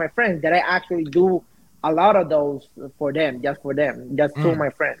video for my friends. That I actually do a lot of those for them, just two of my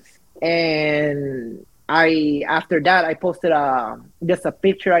friends. And after that I posted just a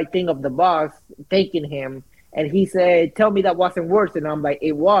picture, I think, of the box, taking him. And he said, tell me that wasn't worse. And I'm like,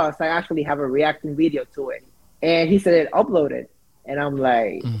 it was. I actually have a reacting video to it. And he said, upload it. And I'm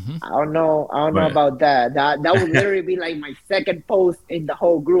like, I don't know about that. That would literally be like my second post in the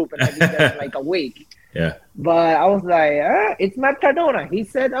whole group. And I did that in like a week. Yeah. But I was like, it's Matt Cardona. He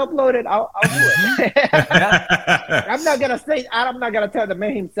said, upload it. I'll do it. I'm not going to tell the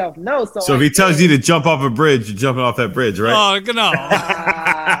man himself no. So if he tells you to jump off a bridge, you're jumping off that bridge, right? Oh, no.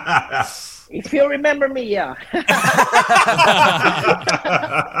 If you remember me, yeah.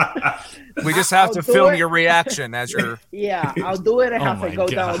 We just have to film your reaction as you're. Yeah, I'll do it and have to go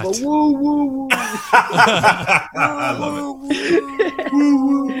down and go woo woo woo. I love it.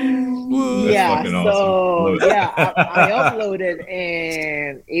 Yeah, so I uploaded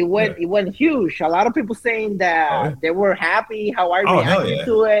and it went huge. A lot of people saying that they were happy how I reacted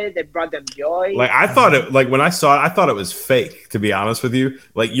to it. They brought them joy. Like I thought when I saw it, I thought it was fake. To be honest with you,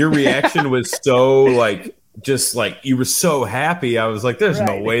 like your reaction was so like just like you were so happy. I was like, there's no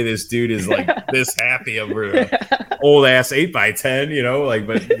Right. way this dude is like this happy over an old ass 8x10, you know, like,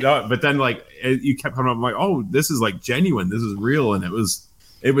 but no, but then like you kept coming up, I'm like, oh, this is like genuine. This is real. And it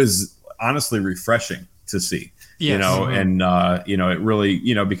was honestly refreshing to see, you Yes. know, and, you know, it really,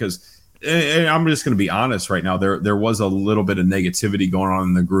 you know, because and I'm just going to be honest right now. There was a little bit of negativity going on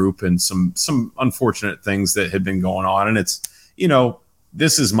in the group and some unfortunate things that had been going on. And it's, you know,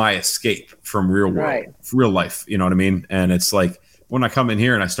 this is my escape from real world, Right. real life. You know what I mean? And it's like when I come in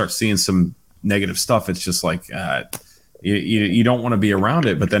here and I start seeing some negative stuff, it's just like you don't want to be around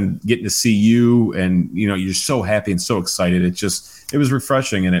it. But then getting to see you and, you know, you're so happy and so excited. It was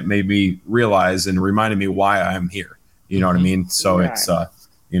refreshing, and it made me realize and reminded me why I'm here. You know what I mean? So Right. it's,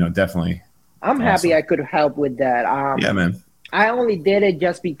 you know, definitely. I'm happy Awesome. I could help with that. Yeah, man. I only did it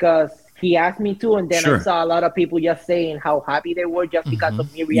just because he asked me to, and then Sure. I saw a lot of people just saying how happy they were just because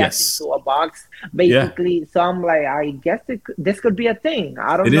of me reacting Yes. to a box, basically. So I'm like, I guess this could be a thing.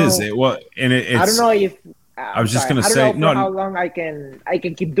 I don't It know. is. It's, I don't know if I was just gonna I don't say, know for no. how long I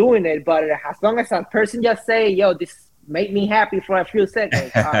can keep doing it, but as long as a person just say, "Yo, this made me happy for a few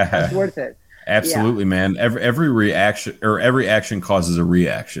seconds," it's worth it. Absolutely, man. Every reaction or every action causes a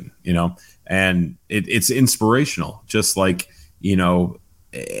reaction, you know, and it's inspirational. Just like, you know,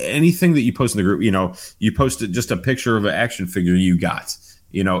 anything that you post in the group, you know, you posted just a picture of an action figure you got,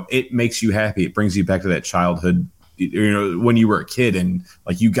 you know, it makes you happy. It brings you back to that childhood, you know, when you were a kid and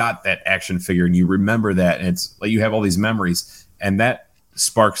like you got that action figure and you remember that. And it's like you have all these memories, and that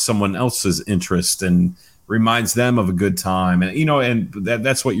sparks someone else's interest and reminds them of a good time. And, you know, and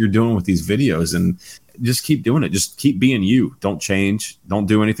that's what you're doing with these videos, and just keep doing it. Just keep being you. Don't change. Don't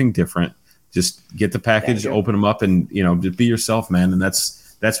do anything different. Just get the package, open them up, and, you know, just be yourself, man. And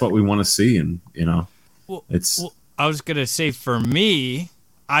that's what we want to see. And, you know, Well, I was gonna say, for me,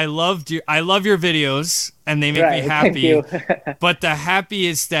 I love your videos, and they make me Right, thank happy. you. But the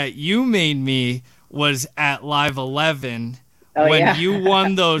happiest that you made me was at Live 11 Oh, when yeah. you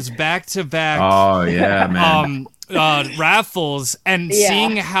won those back-to-back oh yeah, man. raffles, and Yeah.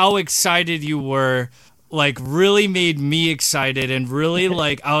 seeing how excited you were, like, really made me excited, and really,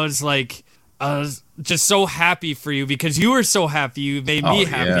 like, I was just so happy for you because you were so happy. You made me Oh,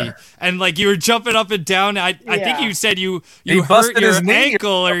 happy, yeah. and like you were jumping up and down. I think Yeah. you said you He hurt busted your his knee.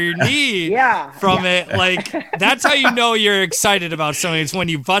 ankle or your knee Yeah, from it. Like, that's how you know you're excited about something. It's when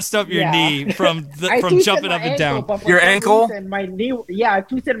you bust up your Yeah. knee from I from twisted jumping my up and ankle, down. but for Your some ankle? reason, my knee. Yeah, I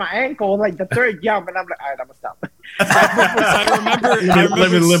twisted my ankle like the third jump, and I'm like, all right, I'm gonna stop. I remember.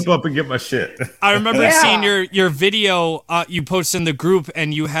 Let me limp up and get my shit. I remember Yeah. seeing your video you posted in the group,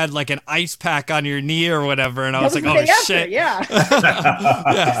 and you had like an ice pack on your knee or whatever, and I was That like, the oh day after, shit.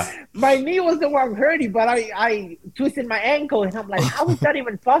 Yeah. My knee was the one hurting, but I twisted my ankle, and I'm like, how is that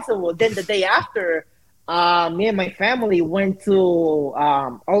even possible? Then the day after, me and my family went to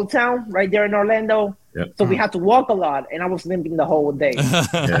Old Town right there in Orlando. Yep. So we had to walk a lot, and I was limping the whole day.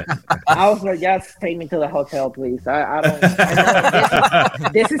 Yeah. I was like, just take me to the hotel, please. I don't. I know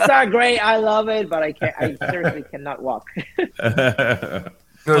this is not great. I love it, but I can't. I seriously cannot walk. It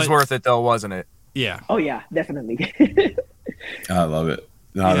was But- worth it though, wasn't it? Yeah. Oh yeah, definitely. I love it.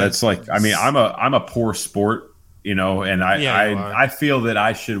 No, Yeah. that's like, I mean, I'm a poor sport, you know, and Yeah, you are. I feel that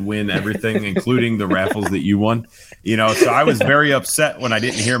I should win everything, including the raffles that you won, you know. So I was very upset when I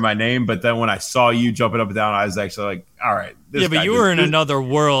didn't hear my name, but then when I saw you jumping up and down, I was actually like, all right. This Yeah, but guy you did- were in another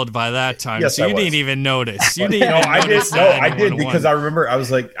world by that time, Yes, so I you was. didn't even notice. You No, didn't. even I did. notice No, that I did anyone because won. I remember I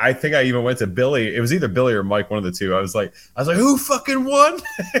was like, I think I even went to Billy. It was either Billy or Mike, one of the two. I was like, who fucking won?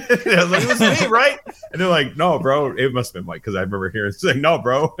 I was like, it was me, right? And they're like, no, bro, it must have been Mike because I remember hearing saying, no,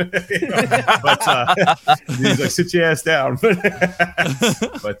 bro. You know, but he's like, sit your ass down.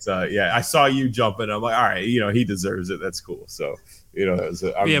 But yeah, I saw you jumping. I'm like, all right, you know, he deserves it. That's cool. So, you know,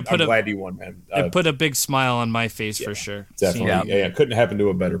 I'm glad you won, man. It put a big smile on my face for sure. Definitely, yeah. Couldn't happen to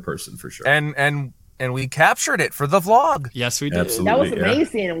a better person for sure. And we captured it for the vlog. Yes, we did. Absolutely. That was yeah.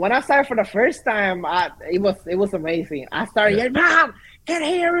 amazing. When I saw it for the first time, it was amazing. I started yelling, "Mom, get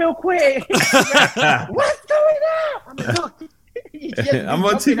here real quick!" What's going on? I'm like, "Look." He's just I'm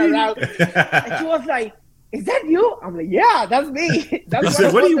on jumping TV. around. And she was like, "Is that you?" I'm like, "Yeah, that's me." That's I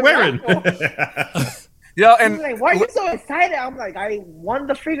said, what are you I wearing? won the raffle. Yeah, She's and like, "Why are you so excited?" I'm like, "I won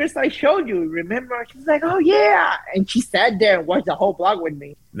the figures I showed you. Remember?" She's like, "Oh yeah," and she sat there and watched the whole vlog with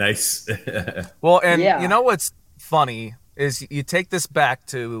me. Nice. well, and Yeah. you know what's funny is you take this back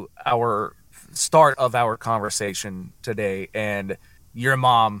to our start of our conversation today, and your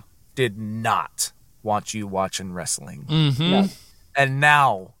mom did not want you watching wrestling. Mm-hmm. Yeah. And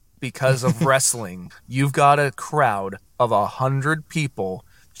now, because of wrestling, you've got a crowd of 100 people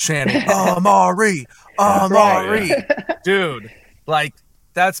chanting Amari, Amari, dude. Like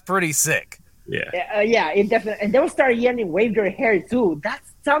that's pretty sick. Yeah. Yeah, it definitely. And they would start yelling, "Wave your hair too."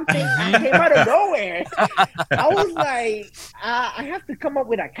 That's something that came out of nowhere. I was like, I have to come up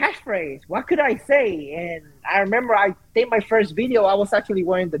with a catchphrase. What could I say? And I remember, I think my first video, I was actually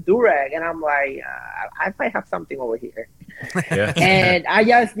wearing the durag, and I'm like, I might have something over here. Yeah. And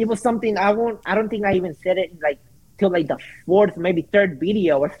it was something I don't think I even said it like till like the fourth, maybe third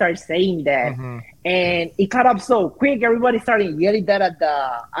video. I started saying that, and it caught up so quick. Everybody started yelling that at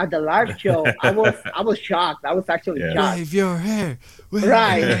the live show. I was shocked. I was actually shocked. Wave your hair. Wave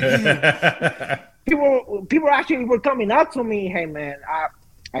Right. your hair. People actually were coming up to me. Hey man,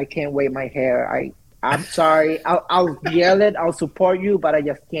 I can't wave my hair. I'm sorry. I'll yell it. I'll support you, but I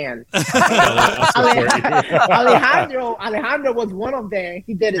just can't. Alejandro was one of them.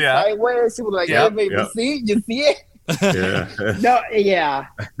 He did it sideways. He was like, "Hey, baby, you see it?" Yeah. No, yeah.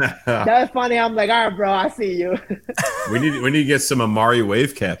 That's funny. I'm like, "All right, bro, I see you." We need to get some Amari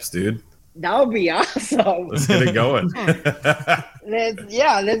wave caps, dude. That would be awesome. Let's get it going. Let's do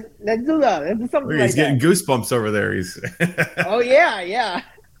that. Let's do something Look, like he's getting that. goosebumps over there. He's Oh yeah.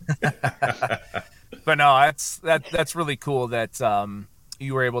 But no, that's really cool that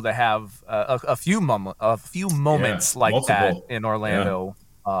you were able to have a few moments like multiple. that in Orlando.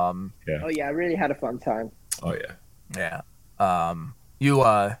 Oh yeah, I really had a fun time. Oh yeah. Yeah. You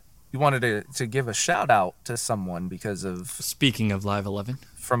wanted to give a shout out to someone because of Speaking of Live 11.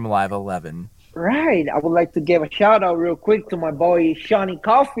 from Live 11. Right. I would like to give a shout out real quick to my boy Shawnee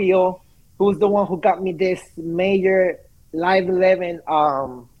Caulfield, who's the one who got me this major Live 11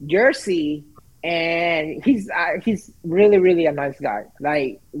 jersey, and he's really, really a nice guy.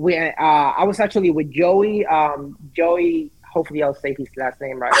 Like I was actually with Joey. Joey, hopefully I'll say his last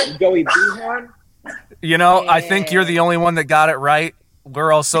name right. Joey Behorn. You know, I think you're the only one that got it right.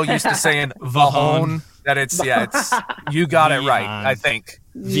 We're all so used to saying Vahon that it's you got it right, I think.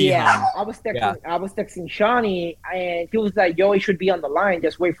 Yeah, I was texting Shawnee, and he was like, "Yo, he should be on the line.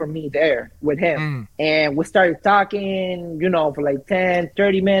 Just wait for me there with him." And we started talking, for like 10,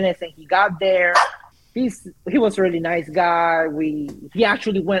 30 minutes, and he got there. He was a really nice guy. He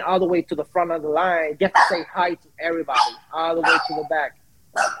actually went all the way to the front of the line just to say hi to everybody, all the way to the back.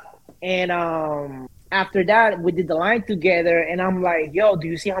 And after that, we did the line together, and I'm like, "Yo, do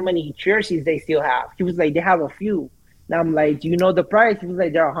you see how many jerseys they still have?" He was like, "They have a few." And I'm like, "Do you know the price?" He was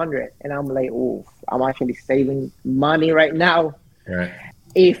like, "They're 100." And I'm like, "Ooh, I'm actually saving money right now." Right.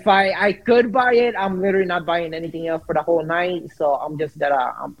 If I could buy it, I'm literally not buying anything else for the whole night. So I'm just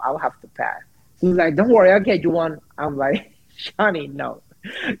I'll have to pass. He was like, "Don't worry, I'll get you one." I'm like, "Shawnee, no.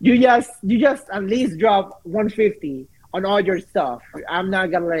 You just at least drop 150 on all your stuff. I'm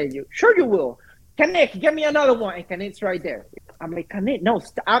not gonna let you." "Sure you will. Kanik, get me another one." And Kanik's right there. I'm like, "Kanik, no,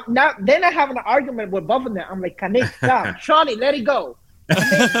 stop." Then I have an argument with both of them. I'm like, "Kanik, stop." "Shawnee, let it go.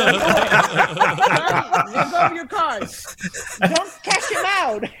 Kanik, let go of your card. Don't cash him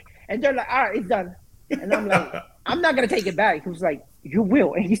out." And they're like, "All right, it's done." And I'm like, "I'm not going to take it back." He was like, "You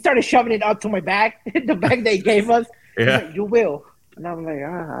will." And he started shoving it up to my back, the bag they gave us. He was like, "You will." And I'm like,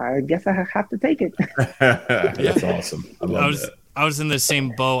 I guess I have to take it. That's awesome. I love that. I was in the same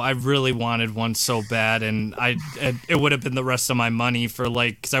boat. I really wanted one so bad, and it would have been the rest of my money for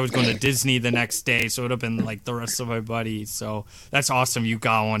because I was going to Disney the next day, so it would have been like the rest of my money. So that's awesome. You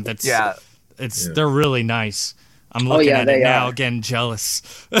got one. They're really nice. I'm looking at it now, getting jealous.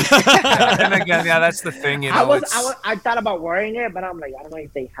 And again, that's the thing. I thought about wearing it, but I'm like, I don't know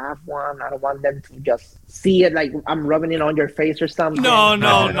if they have one. I don't want them to just see it like I'm rubbing it on your face or something. No,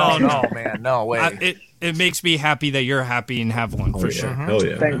 man, no way. It makes me happy that you're happy and have one for sure. Hell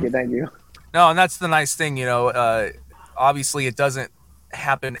yeah. Thank you. No, and that's the nice thing. Obviously, it doesn't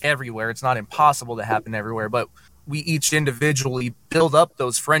happen everywhere. It's not impossible to happen everywhere, but we each individually build up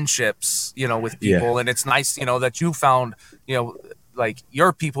those friendships, with people. And it's nice, that you found, like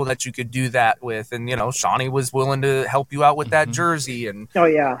your people that you could do that with. And, Shawnee was willing to help you out with that jersey. And,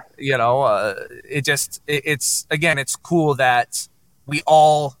 it's cool that we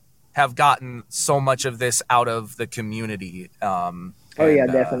all have gotten so much of this out of the community.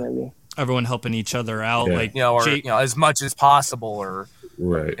 Definitely. Everyone helping each other out. As much as possible or.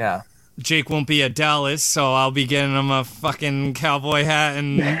 Right. Yeah. Jake won't be at Dallas, so I'll be getting him a fucking cowboy hat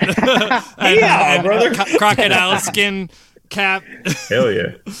and, brother. Crocodile skin cap. Hell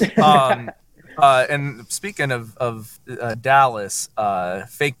yeah. And speaking of Dallas,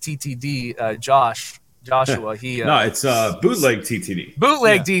 fake TTD, Joshua, he it's bootleg TTD.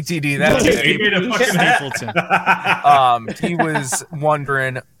 Bootleg DTD. That's it. He made a fucking hat. He was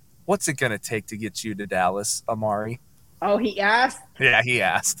wondering, what's it gonna take to get you to Dallas, Amari? Oh, he asked. Yeah, he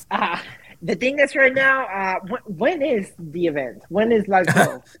asked. The thing is, right now, when is the event? When is live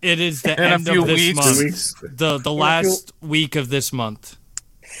show? It is the In a end few of this weeks. month. 2 weeks. The last week of this month.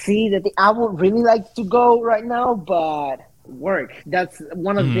 See, I would really like to go right now, but work. That's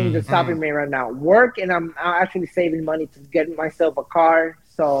one of the things that's stopping me right now. Work, and I'm actually saving money to get myself a car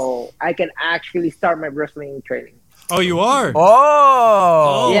so I can actually start my wrestling training. Oh, you are?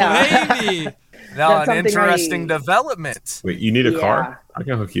 Oh, Yeah. baby. now That's an something interesting development. Wait, you need a Yeah. car? I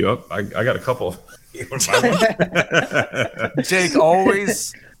can hook you up. I got a couple. You wanna buy one? Jake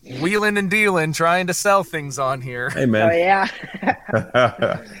always wheeling and dealing, trying to sell things on here. Hey Oh man. yeah.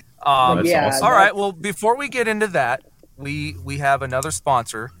 That's Yeah. awesome. All right. Well, before we get into that, we have another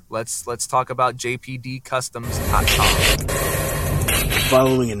sponsor. Let's talk about JPDCustoms.com. The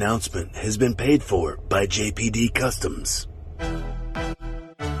following announcement has been paid for by JPD Customs.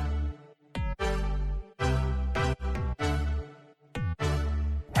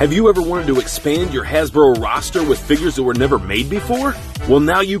 Have you ever wanted to expand your Hasbro roster with figures that were never made before? Well,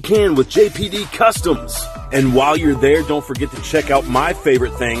 now you can with JPD Customs. And while you're there, don't forget to check out my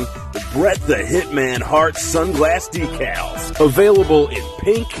favorite thing, the Bret the Hitman Hart sunglass decals. Available in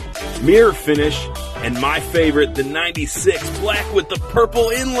pink, mirror finish, and my favorite, the 96 black with the purple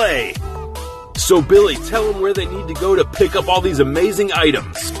inlay. So Billy, tell them where they need to go to pick up all these amazing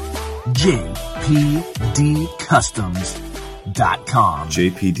items. JPDCustoms.com.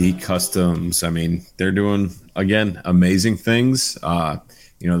 JPD Customs. I mean, they're doing again amazing things. The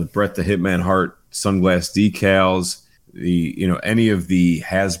Bret the Hitman Hart sunglass decals, any of the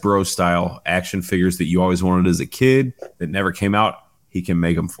Hasbro style action figures that you always wanted as a kid that never came out, he can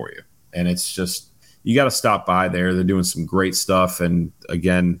make them for you. And it's just, you got to stop by there. They're doing some great stuff. And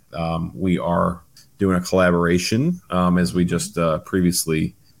again, we are doing a collaboration as we just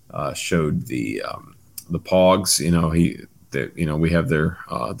previously showed the Pogs. We have their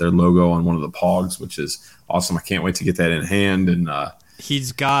logo on one of the Pogs, which is awesome. I can't wait to get that in hand. And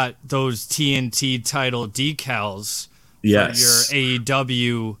He's got those TNT title decals yes, for your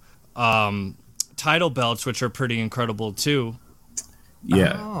AEW title belts, which are pretty incredible too.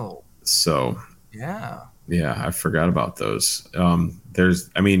 yeah. Oh, So yeah. yeah, I forgot about those.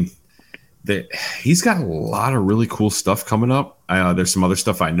 He's got a lot of really cool stuff coming up. There's some other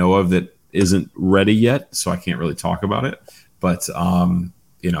stuff I know of that isn't ready yet, so I can't really talk about it. But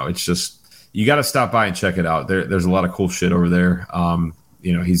it's just, you got to stop by and check it out. There's a lot of cool shit over there.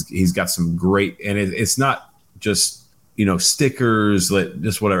 He's got some great, and it's not just stickers,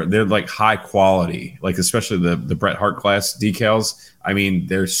 just whatever. They're like high quality, like especially the Bret Hart class decals. I mean,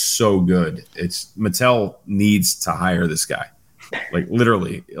 they're so good. Mattel needs to hire this guy, like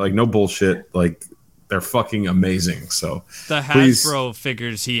literally, like no bullshit. Like they're fucking amazing. So The Hasbro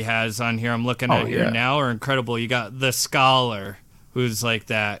figures he has on here, I'm looking at here now, are incredible. You got the Scholar, who's like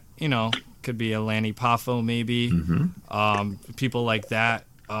that, could be a Lanny Poffo maybe. Mm-hmm. People like that.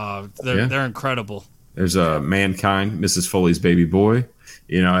 They're incredible. There's a Mankind, Mrs. Foley's baby boy.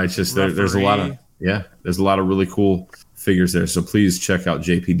 It's just there's a lot of really cool figures there. So please check out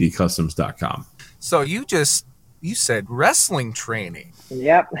jpdcustoms.com. So you said wrestling training.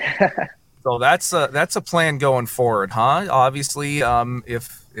 Yep. So that's a plan going forward, huh? Obviously,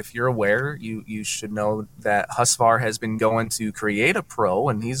 if you're aware, you should know that Husvar has been going to create a pro,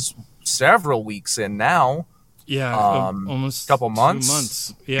 and he's several weeks in now. Yeah, almost couple 2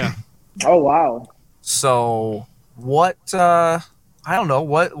 months. Yeah. Oh wow. So what? I don't know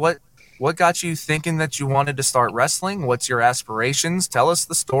what got you thinking that you wanted to start wrestling. What's your aspirations? Tell us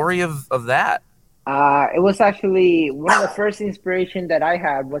the story of that. It was actually one of the first inspiration that I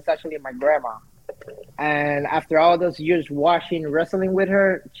had was actually my grandma. And after all those years watching wrestling with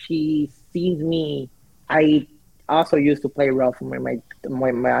her, she sees me. I also used to play rough with my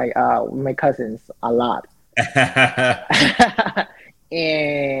cousins a lot.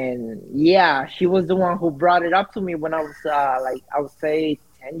 And yeah, she was the one who brought it up to me when I was I would say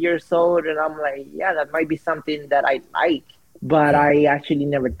 10 years old, and I'm like, yeah, that might be something that I like, but I actually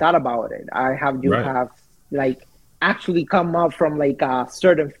never thought about it. I have actually come up from like a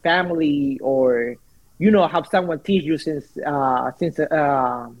certain family, or have someone teach you since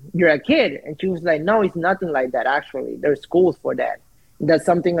you're a kid. And she was like, no, it's nothing like that. Actually, there's schools for that. That's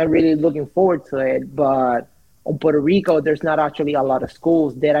something I'm really looking forward to it, but on Puerto Rico, there's not actually a lot of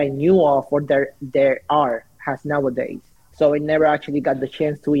schools that I knew of, or there has nowadays. So I never actually got the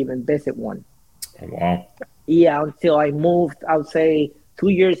chance to even visit one. Oh, wow. Yeah, until I moved, I would say 2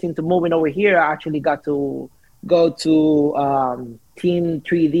 years into moving over here, I actually got to go to Team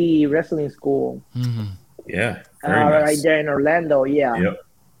 3D Wrestling School. Mm-hmm. Yeah. Very nice. Right there in Orlando, yeah. Yep.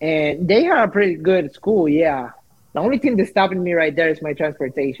 And they are a pretty good school, yeah. The only thing that's stopping me right there is my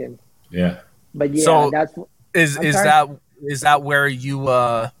transportation. Yeah. But yeah, So that's Is I'm is sorry? that where you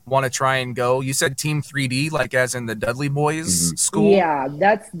want to try and go? You said Team 3D, like as in the Dudley Boys school. Yeah,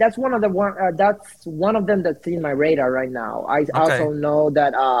 that's one of the one. That's one of them that's in my radar right now. I also know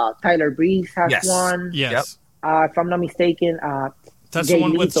that Tyler Breeze has Yes. one. Yes. If I'm not mistaken, That's Jay the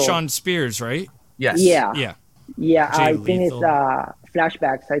one with Lethal. Sean Spears, right? Yes. Yeah, Yeah. yeah. Jay I think it's Lethal.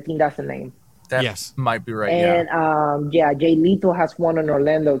 Flashbacks. I think that's the name. That Yes. might be right. And Jay Lethal has one in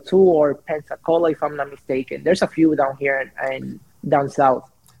Orlando too, or Pensacola, if I'm not mistaken. There's a few down here and down south.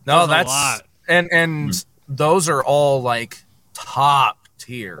 No, There's a that's lot. and those are all like top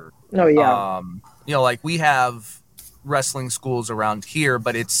tier. Oh yeah, Like we have wrestling schools around here,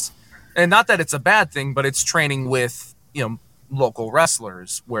 but and not that it's a bad thing, but it's training with, local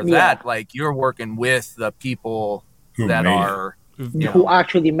wrestlers where that like you're working with the people Who that made it. are who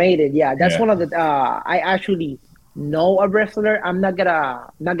actually made it. Yeah, that's Yeah. one of the. I actually know a wrestler. I'm not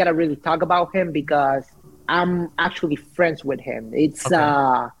gonna really talk about him because I'm actually friends with him. It's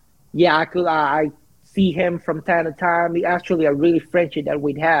Okay. I see him from time to time. He actually a really friendship that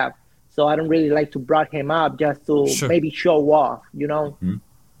we'd have. So I don't really like to brought him up just to Sure. maybe show off,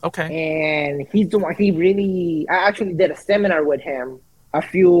 okay. And he's the one. I actually did a seminar with him a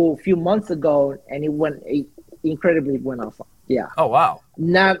few months ago, and it incredibly went off. Yeah. Oh wow.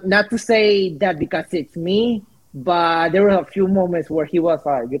 Not to say that because it's me, but there were a few moments where he was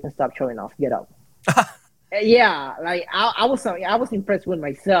like, "You can stop showing off. Get up." Yeah, like I was impressed with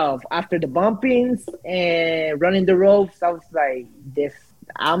myself after the bumpings and running the ropes. I was like, "This,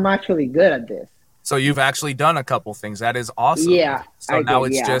 I'm actually good at this." So you've actually done a couple things. That is awesome. Yeah, So I now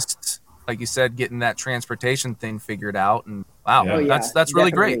did, it's yeah. just like you said, getting that transportation thing figured out, and wow, Yeah. Oh, yeah, that's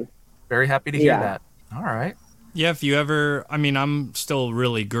really great. definitely. Very happy to hear Yeah. that. All right. Yeah, if you ever, I mean, I'm still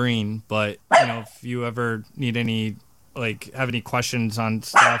really green, but if you ever need any, have any questions on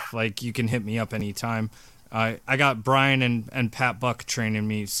stuff, you can hit me up anytime. I got Brian and Pat Buck training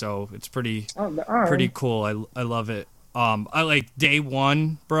me, so it's pretty Oh, all right. pretty cool. I love it. I like day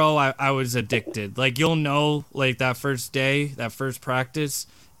one, bro. I was addicted. You'll know, that first day, that first practice,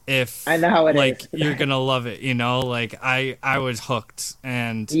 if I know how it is. you're gonna love it. I was hooked,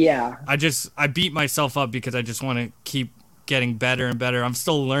 and Yeah. I beat myself up because I just want to keep getting better and better. I'm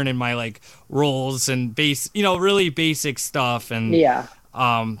still learning my roles and really basic stuff, and Yeah.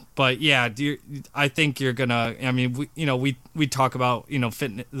 but yeah, I think you're gonna. I mean, we talk about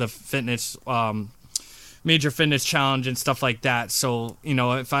the fitness major fitness challenge and stuff like that. So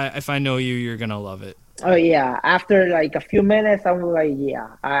if I know you, you're gonna love it. Oh yeah. After a few minutes, I'm like, yeah,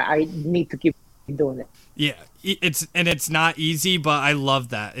 I need to keep doing it. Yeah, it's not easy, but I love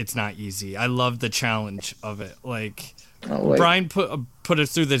that it's not easy. I love the challenge of it. Oh, wait. Brian put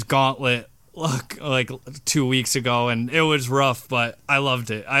us through this gauntlet 2 weeks ago, and it was rough, but I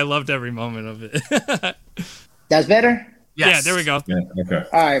loved it. I loved every moment of it. That's better. Yes. Yeah, there we go. Yeah. Okay.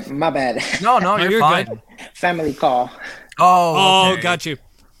 All right, my bad. No, you're you're fine. good. Family call. Oh, Oh, okay. got you.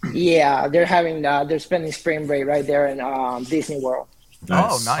 Yeah, they're spending spring break right there in Disney World.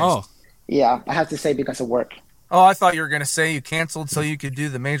 Oh, nice. Oh, Yeah, I have to say because of work. Oh, I thought you were going to say you canceled so you could do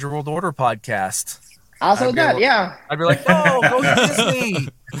the Major World Order podcast. Also I'd be that, like- yeah. I'd be like, no, go to Disney.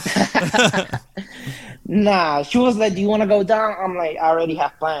 Nah, she was like, "Do you want to go down?" I'm like, "I already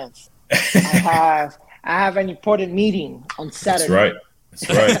have plans. I have an important meeting on That's Saturday." right.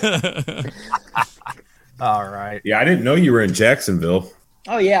 That's right. All right. Yeah, I didn't know you were in Jacksonville.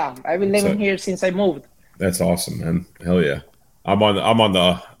 Oh yeah, I've been living So- here since I moved. That's awesome, man. Hell yeah. I'm on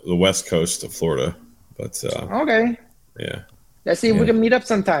the west coast of Florida, but Okay, yeah, let's see if we Yeah. can meet up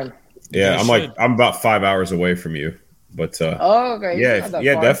sometime. yeah. Yeah, I'm should. I'm about 5 hours away from you, but Oh, okay. yeah, not that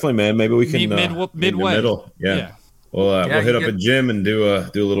yeah, far. definitely, man. Maybe we can Meet meet in the midway. middle. Yeah, Yeah. We'll Yeah, we'll hit you up get- a gym and do a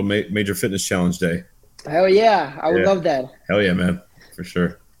little major fitness challenge day. Hell yeah, I would Yeah. love that. Hell yeah, man, for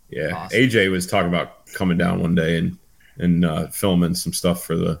sure. Yeah, Awesome. AJ was talking about coming down one day and filming some stuff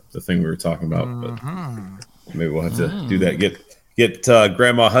for the thing we were talking about. But maybe we'll have to do that. Get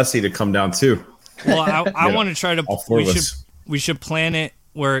Grandma Hussey to come down too. well, I Yeah. want to try to. All four of us. We should plan it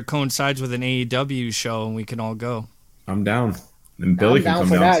where it coincides with an AEW show, and we can all go. I'm down, and Billy I'm can down come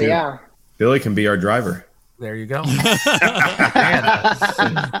for down that. too. Yeah. Billy can be our driver. There you go. Hell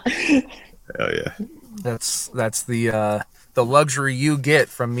yeah. That's the luxury you get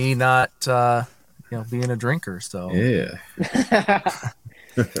from me not being a drinker. So Yeah.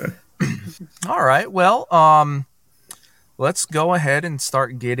 all right. Well, let's go ahead and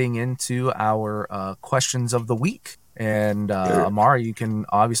start getting into our questions of the week. And Amara, you can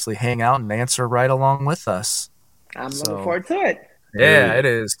obviously hang out and answer right along with us. I'm So- looking forward to it. Yeah, it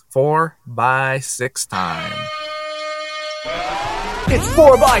is 4 by 6 time. It's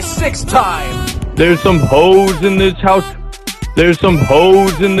 4x6 time. There's some hoes in this house. There's some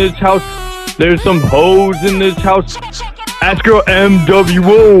hoes in this house. There's some hoes in this house. Ask Girl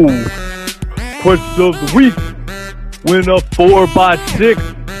MWO. Question of the week. Win a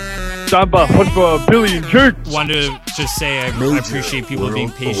 4x6. Signed by Husband Billy and Jerk. Wanted to just say I appreciate people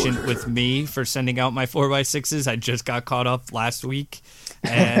being patient with me for sending out my 4x6s. I just got caught up last week,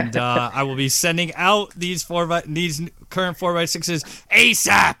 and I will be sending out these current 4x6s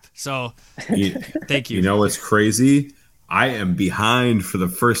ASAP. So thank you. You know what's crazy? I am behind for the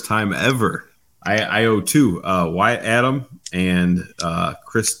first time ever. I owe two, Wyatt Adam and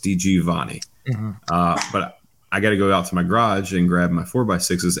Chris DiGiovanni. But I got to go out to my garage and grab my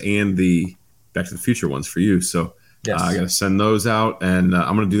 4x6s and the Back to the Future ones for you. So I got to send those out, and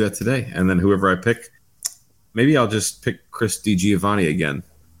I'm going to do that today. And then whoever I pick, maybe I'll just pick Chris DiGiovanni again.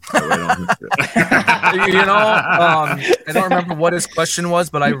 I don't remember what his question was,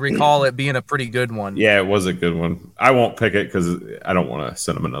 but I recall it being a pretty good one. Yeah, it was a good one. I won't pick it because I don't want to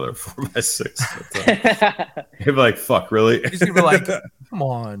send him another 4x6. He'd be like, "Fuck, really?" He's gonna be like, "Come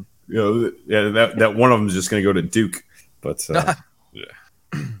on." That one of them is just going to go to Duke. But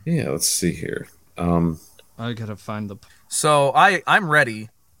yeah, let's see here. I gotta find the. So I'm ready.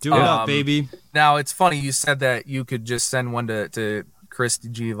 Do it up, baby. Now it's funny you said that you could just send one to Chris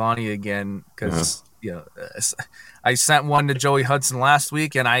Giovanni again because I sent one to Joey Hudson last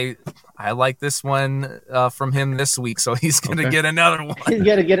week, and I like this one from him this week, so he's gonna get another one. He's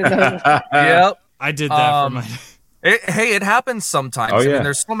gonna get another one. Yep, I did that for my. It happens sometimes. Oh, yeah. I mean,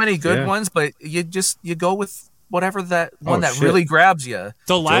 there's so many good ones, but you go with whatever that one really grabs you.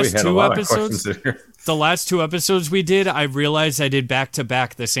 The last two episodes we did, I realized I did back to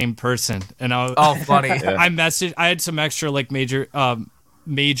back the same person, and funny. I had some extra like major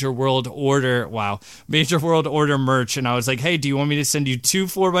World Order merch, and I was like, hey, do you want me to send you 2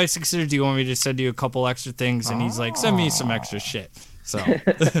 4x6s, or do you want me to send you a couple extra things? And he's like, send me some extra shit. So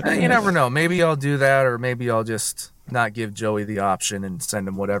you never know. Maybe I'll do that, or maybe I'll just not give Joey the option and send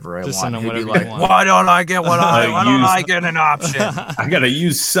him whatever I want. Send him He'd whatever be like, you want. why don't I get why don't I get an option? I got a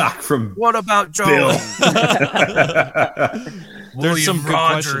used sock from What about Joey? Bill. There's some good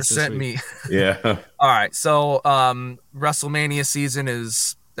Rogers questions this sent week. me. Yeah. All right, so WrestleMania season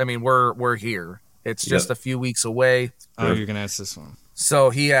is. I mean, we're here. It's just a few weeks away. Oh, you're gonna ask this one. So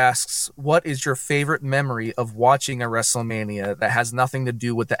he asks, what is your favorite memory of watching a WrestleMania that has nothing to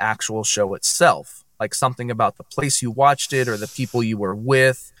do with the actual show itself? Like something about the place you watched it, or the people you were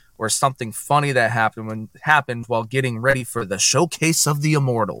with, or something funny that happened while getting ready for the Showcase of the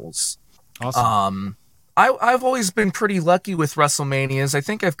Immortals. Awesome. I've always been pretty lucky with WrestleManias. I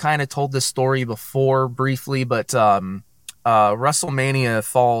think I've kind of told this story before briefly, but WrestleMania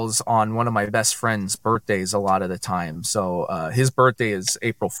falls on one of my best friend's birthdays a lot of the time. So his birthday is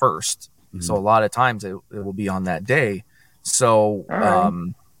April 1st. So a lot of times it will be on that day. So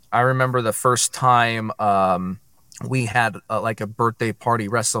I remember the first time we had like a birthday party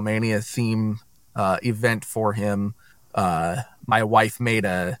WrestleMania theme event for him. My wife made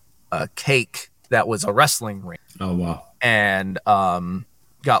a cake that was a wrestling ring. Oh, wow. And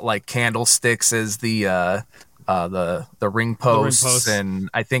got like candlesticks as the ring posts, and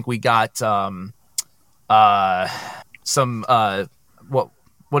I think we got some what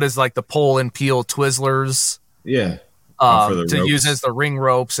is like the pole and peel Twizzlers, to use as the ring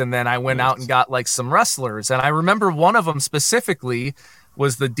ropes. And then I went out and got like some wrestlers, and I remember one of them specifically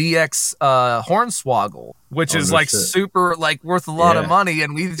was the DX Hornswoggle, which is like super like worth a lot of money,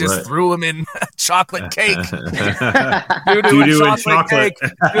 and we just threw him in chocolate cake. chocolate cake.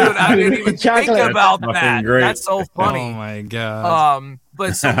 Dude, I didn't even think about that. Great. That's so funny. Oh my god.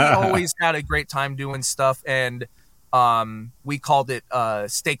 But so we always had a great time doing stuff, and we called it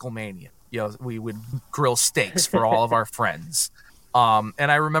Steakelmania. You know, we would grill steaks for all of our friends. And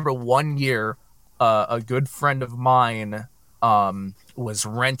I remember one year, a good friend of mine was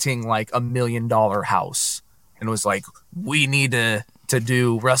renting like $1 million house, and was like, we need to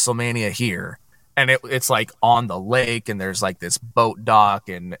do WrestleMania here. And it's like on the lake, and there's like this boat dock,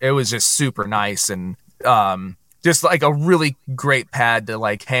 and it was just super nice, and just like a really great pad to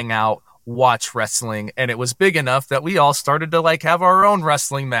like hang out, watch wrestling. And it was big enough that we all started to like have our own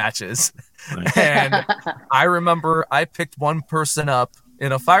wrestling matches. And I remember I picked one person up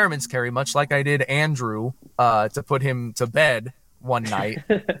in a fireman's carry, much like I did Andrew, to put him to bed one night.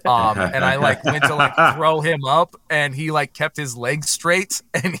 And I like went to like throw him up, and he like kept his legs straight,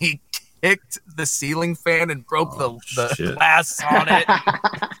 and he kicked the ceiling fan and broke the shit. glass on it.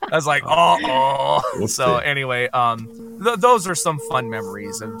 I was like, oh. What's So that? anyway, those are some fun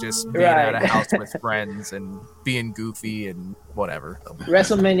memories of just being at a house with friends and being goofy and whatever.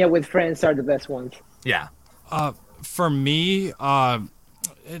 WrestleMania with friends are the best ones. Yeah. For me,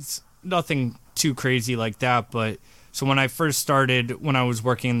 it's nothing too crazy like that, but so when I first started, when I was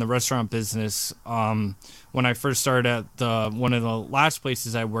working in the restaurant business, when I first started at one of the last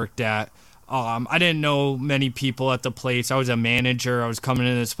places I worked at, I didn't know many people at the place. I was a manager. I was coming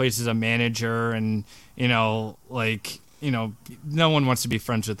into this place as a manager, and no one wants to be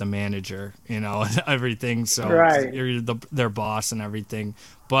friends with the manager, everything. So Right. you're their boss and everything.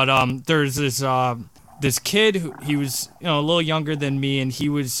 But there's this kid who he was a little younger than me, and he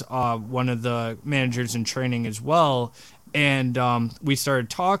was one of the managers in training as well. And we started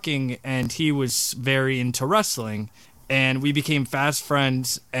talking, and he was very into wrestling, and we became fast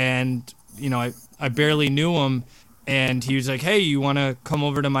friends. And I barely knew him, and he was like, "Hey, you want to come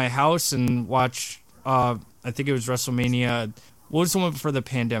over to my house and watch?" I think it was WrestleMania. What was the one before the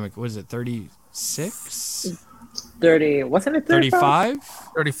pandemic? Was it 36? 30, wasn't it 35?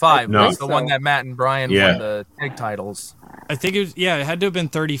 35 No. was the one that Matt and Brian Yeah. won the tag titles. I think it was, it had to have been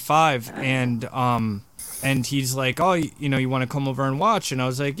 35. And he's like, "Oh, you want to come over and watch?" And I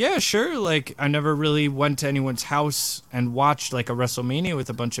was like, "Yeah, sure." Like, I never really went to anyone's house and watched like a WrestleMania with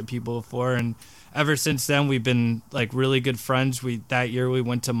a bunch of people before. And ever since then, we've been like really good friends. That year we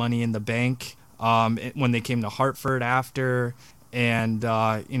went to Money in the Bank when they came to Hartford after. And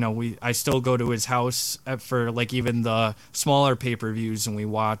I still go to his house for like even the smaller pay-per-views, and we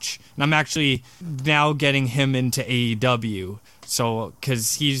watch. And I'm actually now getting him into AEW, so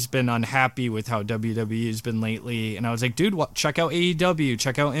because he's been unhappy with how WWE has been lately. And I was like, dude, check out AEW,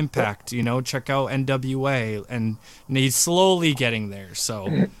 check out Impact, check out NWA, and he's slowly getting there.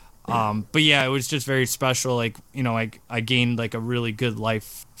 So, but yeah, it was just very special. Like I gained like a really good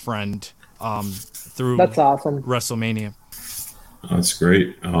life friend through That's awesome. WrestleMania. That's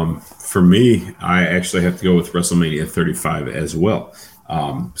great. For me, I actually have to go with WrestleMania 35 as well.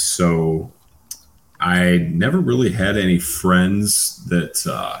 So I never really had any friends that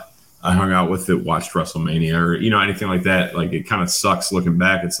I hung out with that watched WrestleMania or, anything like that. Like, it kind of sucks looking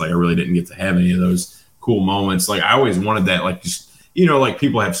back. It's like I really didn't get to have any of those cool moments. Like, I always wanted that, like, just, like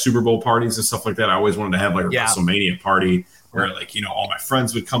people have Super Bowl parties and stuff like that. I always wanted to have like a WrestleMania party where, like, all my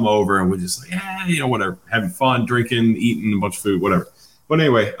friends would come over and we'd just like, whatever, having fun, drinking, eating a bunch of food, whatever. But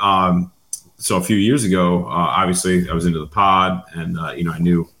anyway, so a few years ago, obviously I was into the pod, and, I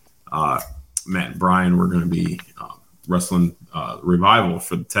knew Matt and Brian were going to be wrestling Revival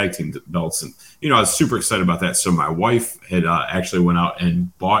for the tag team belts. And, I was super excited about that. So my wife had actually went out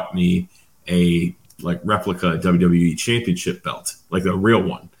and bought me a like replica WWE championship belt, like the real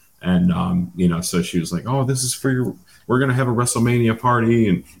one. And, so she was like, "Oh, this is for we're going to have a WrestleMania party."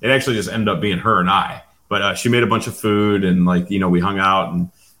 And it actually just ended up being her and I, but she made a bunch of food, and like, we hung out.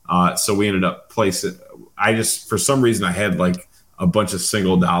 And so we ended up placing, for some reason I had like a bunch of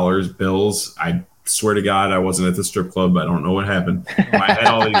single dollars bills. I swear to God, I wasn't at the strip club. I don't know what happened. I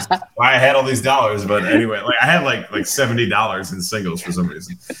had all these dollars, but anyway, like I had like $70 in singles for some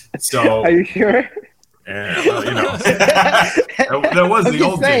reason. So Are you sure? Yeah, well, that was the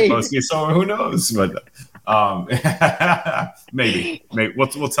old Jake Boski, so who knows? But maybe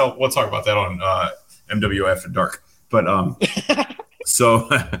we'll talk about that on MW After Dark. But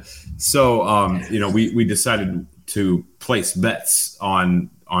we decided to place bets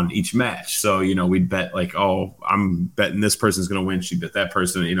on each match. So we'd bet like, "Oh, I'm betting this person's gonna win." She bet that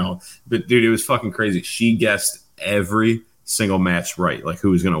person, But dude, it was fucking crazy. She guessed every single match right, like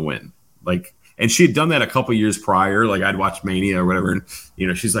who was gonna win, like. And she had done that a couple years prior. Like, I'd watch Mania or whatever. And,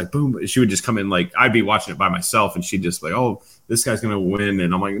 she's like, boom. She would just come in, like, I'd be watching it by myself. And she'd just like, "Oh, this guy's going to win."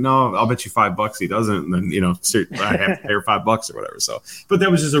 And I'm like, "No, I'll bet you $5 he doesn't." And then, I have to pay her $5 or whatever. So, but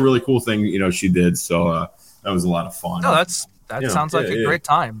that was just a really cool thing, she did. So that was a lot of fun. No, that sounds like a great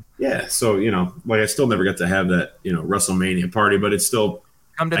time. Yeah. So, like I still never got to have that, WrestleMania party, but it's still.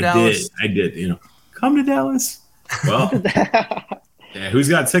 Come to Dallas. I did, come to Dallas. Well. Yeah, who's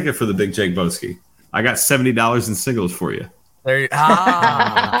got a ticket for the Big Jake Boski? I got $70 in singles for you. There you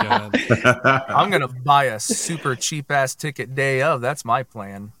I'm gonna buy a super cheap ass ticket day of. That's my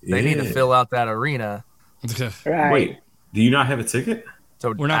plan. They need to fill out that arena. Right. Wait, do you not have a ticket?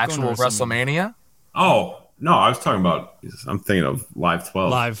 So We're not actual going to WrestleMania? Oh no, I was talking about. I'm thinking of Live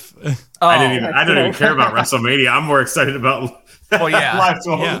 12. Live. I don't even care about WrestleMania. I'm more excited about. Well, yeah. Live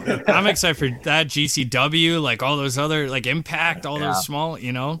 12. Yeah, I'm excited for that. GCW, like all those other, like Impact, all those small,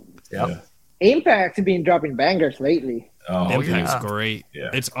 Yep. Yeah. Impact's been dropping bangers lately. Oh, Impact's yeah. great. Yeah.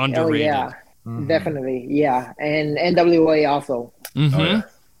 It's Oh underrated. yeah, definitely. Yeah, and NWA also. Mhm. Oh,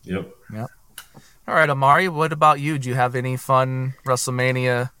 yeah. Yep. All right, Amari, what about you? Do you have any fun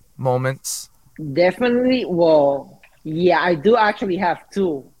WrestleMania moments? Definitely. Well, yeah, I do actually have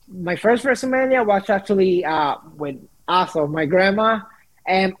two. My first WrestleMania was actually with also my grandma,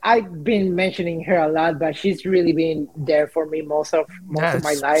 and I've been mentioning her a lot, but she's really been there for me most of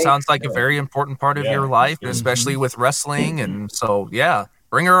my life. Sounds like a very important part of Yeah. your life, especially with wrestling. And so, yeah,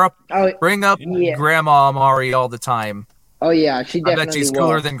 bring her up. Oh, Bring up Yeah. Grandma Amari all the time. oh yeah, she I definitely bet she's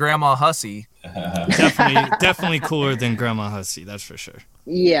cooler was. than Grandma Hussey. Definitely cooler than Grandma Hussey. That's for sure.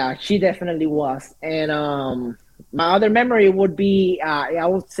 Yeah, she definitely was. And my other memory would be, I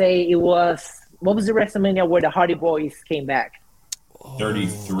would say it was, what was the WrestleMania where the Hardy Boys came back?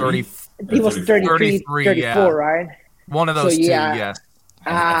 33. It was 33, 33, 34, yeah. right? One of those So, yeah. two, yes.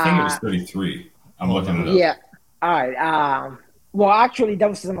 I think it was 33. I'm looking it up. Yeah. All right. Well, actually, that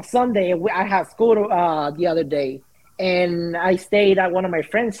was on a Sunday. I had school the other day, and I stayed at one of my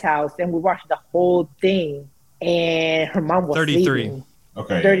friend's house, and we watched the whole thing. And her mom was 33. sleeping.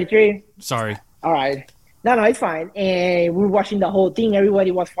 Okay. 33. Sorry. All right. No, it's fine. And we were watching the whole thing.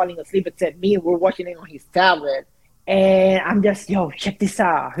 Everybody was falling asleep except me. We were watching it on his tablet. And I'm just, yo, check this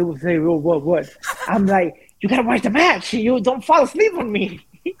out. He was like, what? I'm like, you gotta watch the match. You don't fall asleep on me.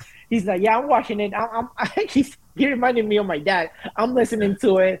 He's like, yeah, I'm watching it. He reminded me of my dad. I'm listening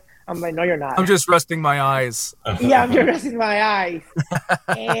to it. I'm like, no, you're not. I'm just resting my eyes. Yeah, I'm just resting my eyes.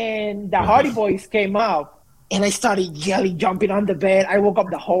 And the Hardy Boys came up, and I started yelling, jumping on the bed. I woke up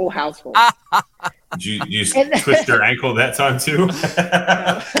the whole household. Did you twist your ankle that time too?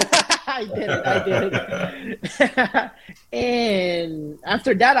 I did it. And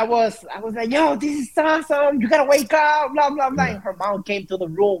after that, I was like, yo, this is awesome. You gotta wake up, blah, blah, blah. And her mom came to the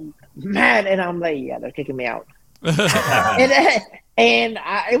room, man, and I'm like, yeah, they're kicking me out.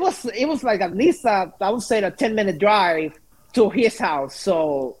 It was like at least, I would say, a 10-minute drive to his house.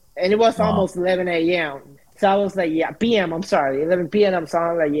 So, and it was almost 11 a.m. So I was like, yeah, p.m., I'm sorry, 11 p.m. So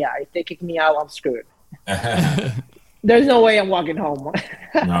I'm like, yeah, if they kick me out, I'm screwed. There's no way I'm walking home.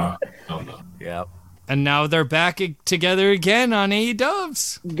 No. Yeah. And now they're back together again on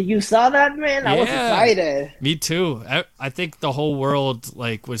AEW. You saw that, man? I was Yeah. excited. Me too. I think the whole world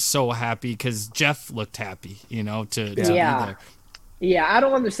was so happy because Jeff looked happy, to be there. Yeah, I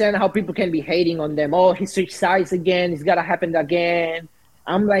don't understand how people can be hating on them. Oh, he switched sides again. It's got to happen again.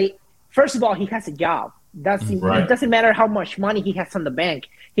 I'm like, first of all, he has a job. Right. It doesn't matter how much money he has on the bank.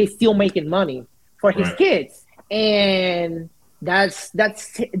 He's still making money for his kids. And that's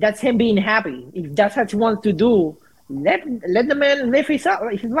him being happy. If that's what he wants to do, let the man live his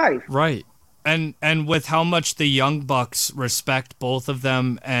life. Right. And with how much the Young Bucks respect both of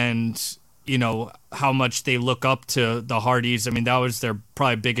them and, how much they look up to the Hardys. I mean, that was their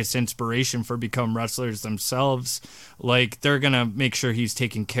probably biggest inspiration for become wrestlers themselves. Like, they're going to make sure he's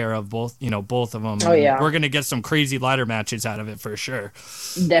taking care of both of them. Oh, yeah. We're going to get some crazy ladder matches out of it for sure.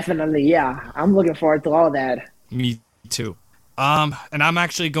 Definitely, yeah. I'm looking forward to all that. Me too. And I'm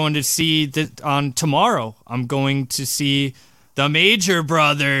actually going to see on tomorrow. I'm going to see the Major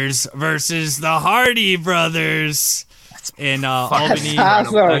Brothers versus the Hardy Brothers in Albany,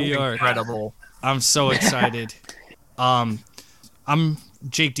 awesome. New York. Incredible. I'm so excited.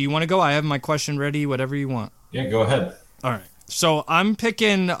 Jake, do you want to go? I have my question ready. Whatever you want. Yeah, go ahead. All right. So I'm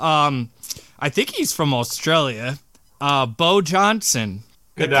picking. I think he's from Australia. Bo Johnson,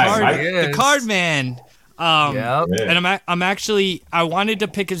 Good night. the card man. Yeah. And I'm actually, I wanted to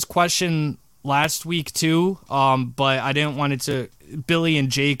pick his question last week too, but I didn't want it to. Billy and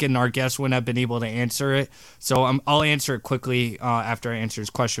Jake and our guests wouldn't have been able to answer it, so I'll answer it quickly after I answer his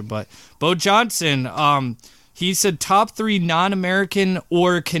question. But Bo Johnson, he said top 3 non-American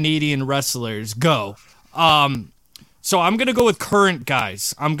or Canadian wrestlers. Go. So I'm gonna go with current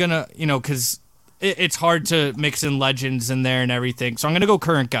guys. I'm gonna, because it's hard to mix in legends in there and everything. So I'm gonna go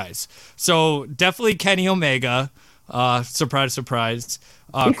current guys. So definitely Kenny Omega. Surprise, surprise.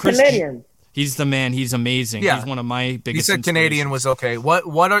 He's Canadian. He's the man. He's amazing. Yeah. He's one of my biggest. You said Canadian was okay. What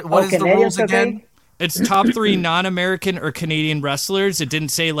is the Canadian's rules again? okay? It's top 3 non-American or Canadian wrestlers. It didn't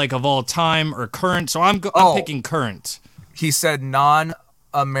say like of all time or current. So I'm picking current. He said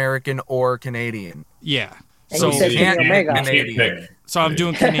non-American or Canadian. Yeah. And So you said can't Kenny Omega. Canadian. so I'm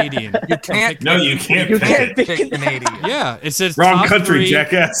doing Canadian. You can't. No, you can't You pick can't it. pick Canadian. Yeah. It says Wrong top country, 3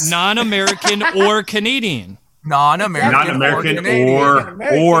 jackass. non-American or Canadian. Non-American, Non-American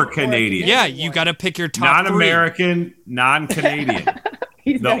Canadian. or Canadian. Yeah, you got to pick your top 3. Non-American, non-Canadian.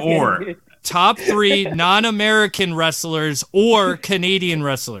 He's The not or. Canadian. Top 3 non-American wrestlers or Canadian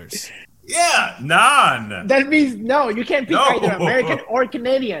wrestlers. Yeah, non. That means no. You can't pick No. either American or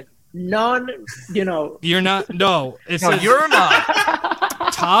Canadian. None. You're not. No, it No, says you're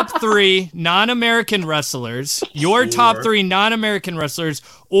not. top 3 non-American wrestlers. Your top 3 non-American wrestlers,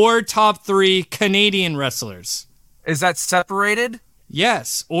 or top 3 Canadian wrestlers. Is that separated?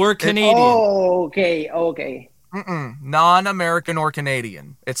 Yes, or Canadian. Oh, okay. Non-American or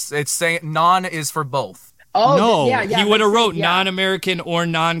Canadian. It's saying non is for both. Oh, no, yeah. he would have makes wrote sense, yeah. non-American or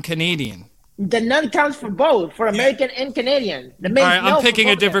non-Canadian. The none counts for both, for American and Canadian. The All means right, no I'm picking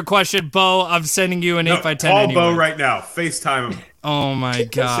for a different question. Bo, I'm sending you an 8x10 Call anyway. Bo right now. FaceTime him. Oh my Say,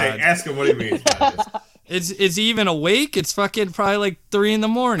 god. ask him what he means by this. Is he even awake? It's fucking probably like 3 in the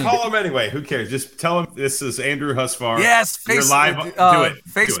morning. Call him anyway. Who cares? Just tell him this is Andrew Husfar. Yes, You're live. Do it.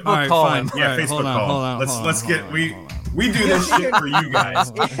 Facebook All right, call fine. him. Yeah, All right, Facebook hold on, call. hold on, let's hold on, let's hold get on, we hold on. we do this shit for you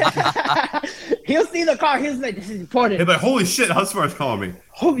guys. He'll see the car. He's like, this is important. He'll be like, holy shit, Husfar's calling me.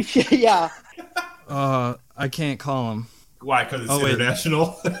 Holy shit, yeah. I can't call him. Why? Because it's wait.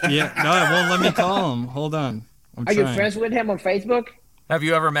 international. Yeah, no, it won't let me call him. Hold on. I'm Are you trying. friends with him on Facebook? Have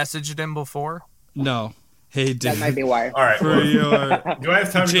you ever messaged him before? No. Hey, dude. That might be why. All right. For well, your... do I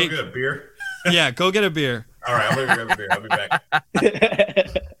have time Jake- to go get a beer? Yeah, go get a beer. All right, I'm gonna grab a beer. I'll be back.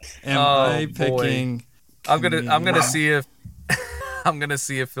 Am Oh, I boy. picking... I'm gonna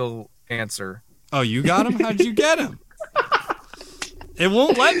see if he'll answer. Oh, you got him? How'd you get him? It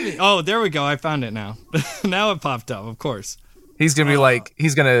won't let me. Oh, there we go. I found it now. Now it popped up, of course. He's gonna be like,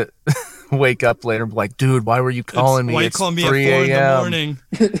 he's gonna wake up later and be like, dude, why were you calling me? Why you It's calling me at 3 4 in the a.m. morning?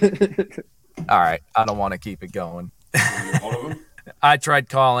 All right, I don't want to keep it going. All of them? I tried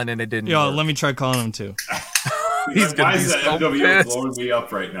calling and it didn't. Yo, work. let me try calling him too. He's gonna Why be is that so MWO pissed. blowing me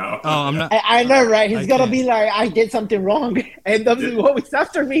up right now? Oh, I'm not... I know, right? He's I gonna can't. be like, I did something wrong. And what was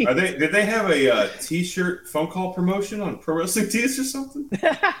after me? Did they have a T-shirt phone call promotion on Pro Wrestling Tees or something?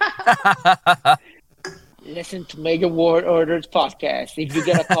 Listen to Major World Orders podcast. If you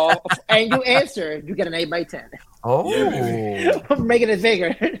get a call and you answer, you get an 8x10. Oh, Yeah, baby. I'm making it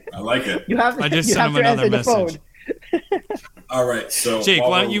bigger. I like it. You have to, I just you sent have him to another answer the message. phone. All right, so Jake,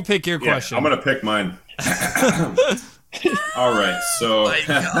 why don't Paulo- you pick your Yeah, question? I'm gonna pick mine. All right, so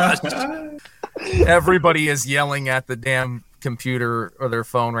everybody is yelling at the damn computer or their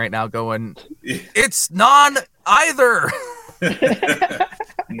phone right now, going, "It's non either."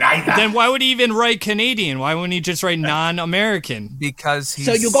 neither. Then why would he even write Canadian? Why wouldn't he just write non-American? Because he's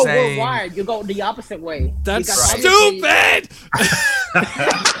So you go saying, worldwide. You go the opposite way. That's Because obviously- stupid!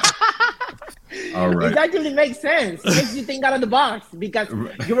 All right. It actually makes sense. It makes you think out of the box because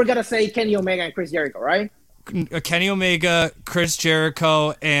you were gonna say Kenny Omega and Chris Jericho, right? Kenny Omega, Chris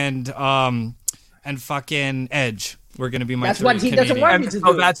Jericho, and fucking Edge. We're gonna be my That's three what he doesn't Canadian. want And me to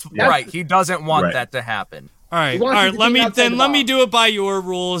so do. that's right. He doesn't want Right. that to happen. All right, He all wants right. you to Let think me outside the let me box. do it by your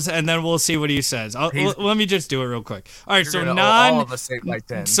rules, and then we'll see what he says. Let me just do it real quick. All right, You're so gonna owe all of us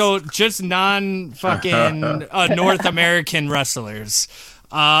 8x10s. so just non fucking North American wrestlers.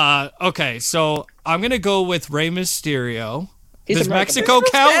 Okay, so I'm gonna go with Rey Mysterio. He's Does American. Mexico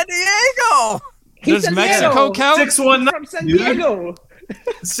count? San Diego. He's Does San Mexico Diego. count? 619. From San dude. Diego.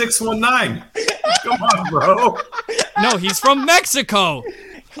 619. Come on, bro. No, he's from Mexico.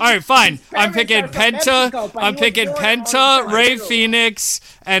 All right, fine. I'm parents picking are from Penta. Mexico, but I'm he was picking born Penta, on Ray Mexico. Phoenix,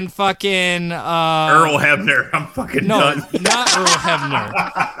 and fucking Earl Hebner. I'm fucking No, done. not Earl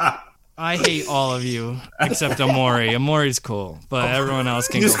Hebner. I hate all of you except Amori. Amori's cool, but everyone else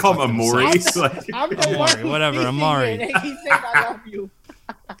can You just go call him fuck Amori. themselves. He's like, I'm the Amari, one who's whatever, speaking Amari. it, and he said I love you.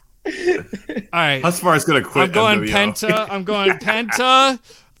 All right, Husfar's gonna quit. I'm going MWO. Penta. I'm going Penta.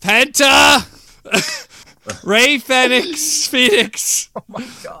 Ray Phoenix.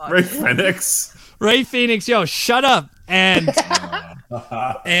 Ray Phoenix. Ray Phoenix. Yo, shut up. And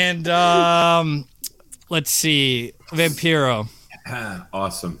let's see, Vampiro.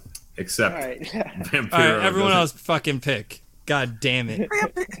 Awesome. Except All right. Vampiro. All right, everyone doesn't- else fucking pick. God damn it.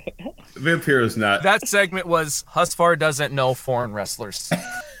 Vampiro's not. That segment was Husfar doesn't know foreign wrestlers.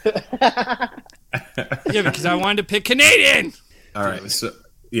 Yeah, because I wanted to pick Canadian. All right. So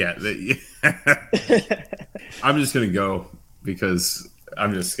yeah, I'm just gonna go because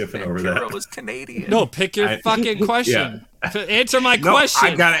I'm just skipping over Vampiro that. was Canadian. No, pick your fucking question. Answer my No, question.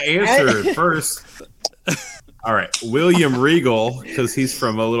 I gotta answer it first. All right, William Regal, because he's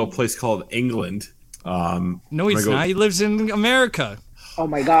from a little place called England. No, he's not. He lives in America. Oh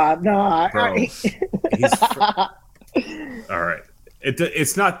my God, no! Bro, he's all right.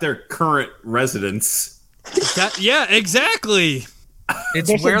 It's not their current residence. Yeah, exactly. It's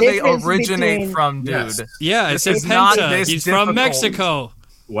There's a where they difference originate between- from, dude. Yes. Yeah, it This says is not Penta. this He's difficult. from Mexico.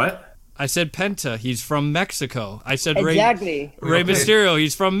 What? I said Penta. He's from Mexico. I said Exactly. Rey Mysterio.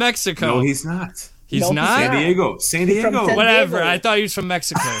 He's from Mexico. No, he's not. He's No, not. San Diego. San Diego. Whatever. I thought he was from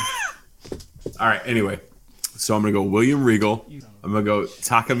Mexico. All right. Anyway, so I'm gonna go William Regal. I'm gonna go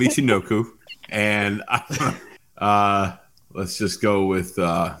Taka Michinoku, and let's just go with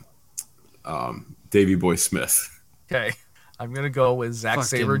Davey Boy Smith. Okay. I'm going to go with Zack Fucking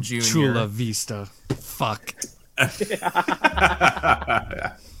Sabre Jr. Chula Vista. Fuck.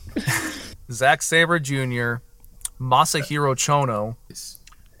 Zack Sabre Jr., Masahiro Chono,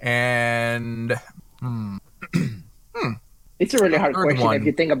 and It's a really hard Third question one. if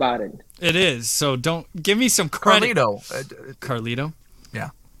you think about it. It is. So don't give me some credit. Carlito. Carlito.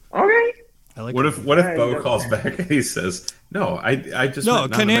 Okay. I like What it. if Bo calls back and he says, "No, I just No,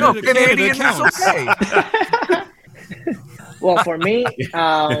 meant Canadian- non-American." Canadian counts. is okay. Well, for me,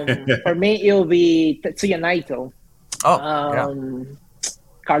 it'll be Tetsuya Naito, Oh,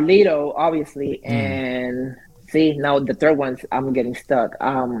 Carlito, obviously, and see now the third one. I'm getting stuck.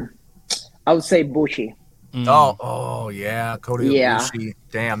 I would say Bushi. yeah. Oh, yeah. Kota Yeah. Ibushi.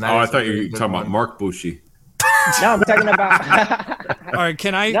 Damn. Oh, I is a thought you really were good talking one. about Mark Bushi. No, I'm talking about. All right,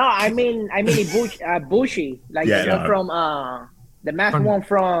 can I? No, I mean Bushi, like Yeah, the one no. from the math one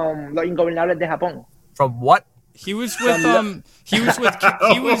from Los Ingobernables de Japón. From what? He was with he was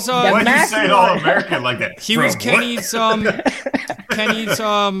Why Why do you say it all American like that? he was Kenny's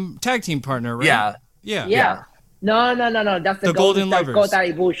tag team partner, right? Yeah. Yeah. Yeah. No. That's the Golden Star Lovers. Kota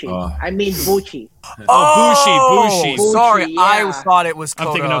Ibushi. I mean Bushi. Oh, Bushi. Sorry, Bushi, I yeah. thought it was I'm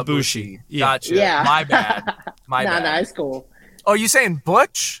Kota thinking of Ibushi. Bushi. Yeah. Gotcha. Yeah. My bad. My Nah, bad. it's cool. Oh, you saying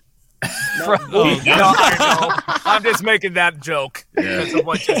Butch? No, Oh, No, I know. I'm just making that joke because of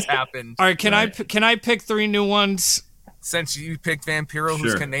what just happened. All right, can I pick 3 new ones? Since you picked Vampiro,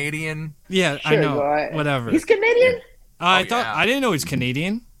 who's Sure. Canadian. Yeah, I Sure, know. go ahead. Whatever. He's Canadian? I Oh, thought yeah. I didn't know he's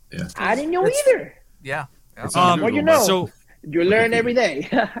Canadian. I didn't know either. Yeah. What you know? So You learn every day.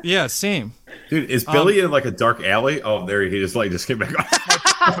 yeah, same. Dude, is Billy in like a dark alley? Oh, there he just came back on.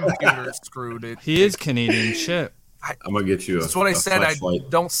 Computer screwed it. He is Canadian. Shit. I'm gonna get you a That's what I said. I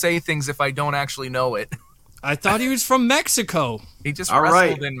flashlight. don't say things if I don't actually know it. I thought he was from Mexico. He just All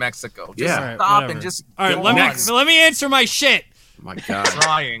wrestled right. in Mexico. Just Yeah. All right, stop whatever. and just All right, go let on. me answer my shit. My God.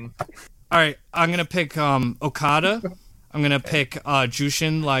 Trying. All right, I'm gonna pick Okada. I'm gonna pick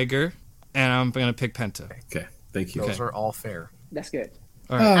Jushin Liger, and I'm gonna pick Penta. Okay, thank you. Those are all fair. That's good.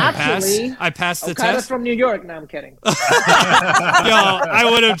 All right, Actually, I passed the Okada's test. from New York. No, I'm kidding. Yo, I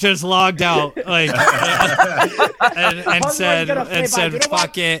would have just logged out, like, and Husband's gonna play by- you know what?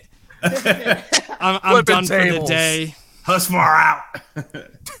 fuck it. I'm Flipping done for the tables. day. Husmar out.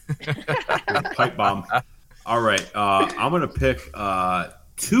 Pipe bomb. All right, I'm gonna pick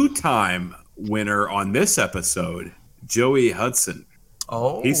two-time winner on this episode, Joey Hudson.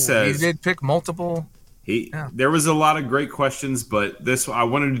 Oh, He says- he did pick multiple. There was a lot of great questions, but I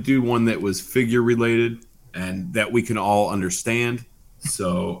wanted to do one that was figure related and that we can all understand.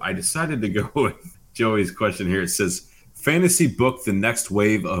 So I decided to go with Joey's question here. It says, fantasy book the next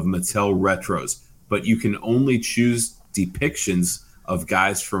wave of Mattel retros, but you can only choose depictions of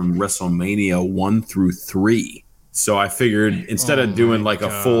guys from WrestleMania 1 through 3. So I figured instead of doing like a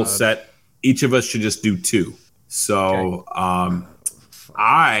full set, each of us should just do 2. So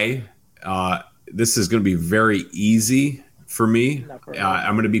this is going to be very easy for me.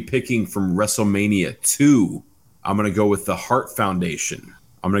 I'm going to be picking from WrestleMania 2. I'm going to go with the Hart Foundation.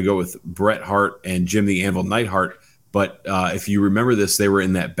 I'm going to go with Bret Hart and Jim the Anvil Neidhart. But if you remember this, they were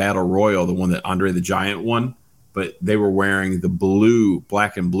in that Battle Royal, the one that Andre the Giant won. But they were wearing the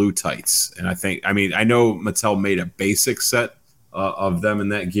black and blue tights. And I know Mattel made a basic set of them in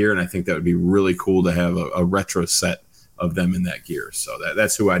that gear. And I think that would be really cool to have a retro set of them in that gear. So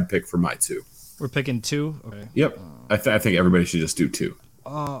that's who I'd pick for my 2. We're picking 2. Okay. Yep. I think everybody should just do 2.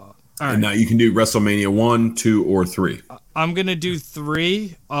 All right. And now you can do WrestleMania 1, 2, or 3. I'm gonna do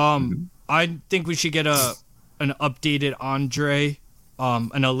 3. I think we should get an updated Andre,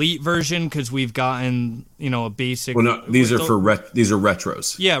 an elite version, because we've gotten a basic. Well, no, these are these are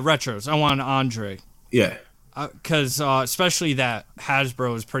retros. Yeah, retros. I want an Andre. Yeah. Because especially that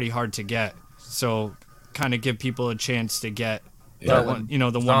Hasbro is pretty hard to get, so kind of give people a chance to get that one. The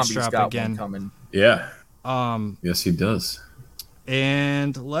one Zombie's strap got again. one coming. Yeah. Yes, he does.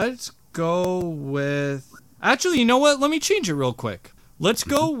 And let's go with. Actually, you know what? Let me change it real quick. Let's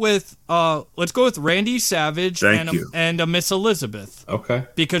go with Randy Savage Thank you. and a Miss Elizabeth. Okay.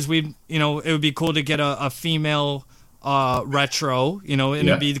 Because it would be cool to get a female retro, and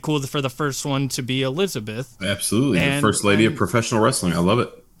it'd be cool for the first one to be Elizabeth. Absolutely. The And- first lady of and- professional wrestling. I love it.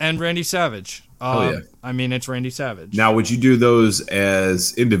 And Randy Savage. Hell yeah. I mean, it's Randy Savage. Now, would you do those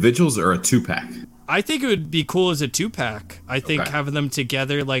as individuals or a 2-pack? I think it would be cool as a 2-pack. I think Okay. having them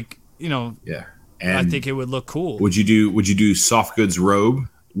together, like, you know, Yeah. I And think it would look cool. would you do Soft Goods Robe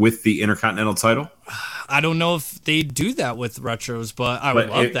with the Intercontinental title? I don't know if they do that with retros, but I would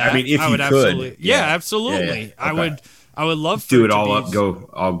But love if- that. I mean, if I you would could, absolutely. Yeah, yeah. absolutely. Yeah, yeah. Okay. I would love for Do it it to all be- up, go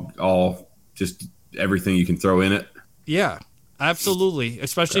all just everything you can throw in it. Yeah, absolutely.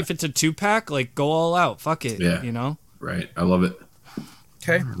 Especially if it's a 2-pack, like go all out. Fuck it. Yeah. You know? Right. I love it.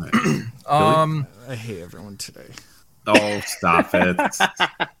 Okay. I hate everyone today. Oh, stop it.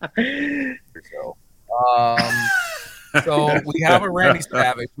 So we have a Randy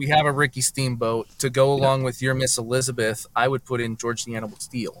Savage, we have a Ricky Steamboat. To go along with your Miss Elizabeth, I would put in George the Animal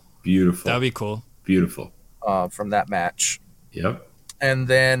Steel Beautiful. That'd be cool. Beautiful. from that match. Yep. And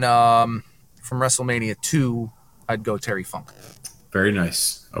then from WrestleMania 2, I'd go Terry Funk. Very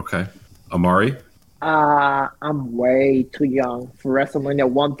nice. Okay. Amari? I'm way too young for WrestleMania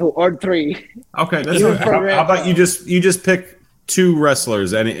 1, 2, or 3. Okay, that's Even fine. for How about you just pick 2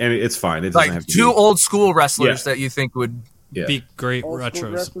 wrestlers and it's fine. It doesn't Like have to 2 be. old school wrestlers Yeah. that you think would Yeah. Be great Old school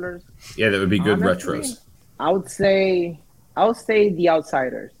retros. wrestlers. Yeah, that would be good Honestly, retros. I would say the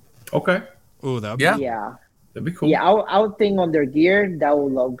Outsiders. Okay. Ooh, that'd be Yeah. Yeah, That'd be cool. yeah. I would think on their gear that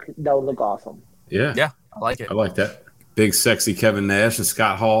would look awesome. Yeah. Yeah, I like it. I like that. Big sexy Kevin Nash and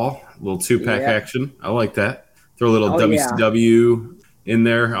Scott Hall. A little 2-pack Yeah. action. I like that. Throw a little Oh, WCW in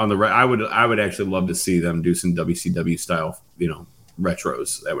there on the right. I would actually love to see them do some WCW style,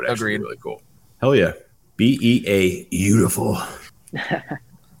 retros. That would actually Agreed. be really cool. Hell yeah. BEA beautiful.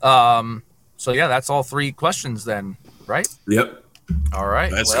 So yeah, that's all 3 questions then, right? Yep. All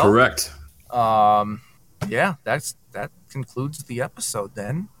right. That's well, correct. Yeah, that concludes the episode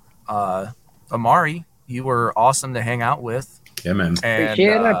then. Amari, you were awesome to hang out with. Yeah, man. And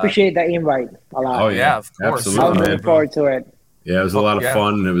I appreciate the invite a lot. Oh yeah, of course. I Absolutely, was man. looking forward to it. Yeah, it was a lot of Yeah.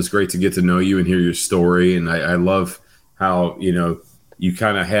 fun, and it was great to get to know you and hear your story. And I love how you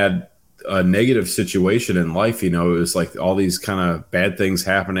kind of had a negative situation in life. It was like all these kind of bad things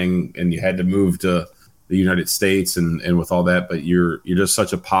happening, and you had to move to the United States, and with all that. But you're just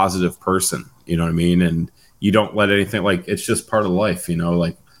such a positive person. You know what I mean? And you don't let anything it's just part of life.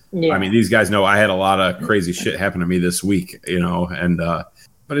 Like Yeah. I mean, these guys know I had a lot of crazy shit happen to me this week. And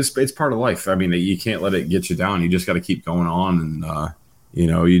but it's part of life. I mean, you can't let it get you down. You just got to keep going on, and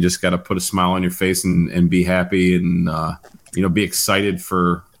you just got to put a smile on your face and be happy, and be excited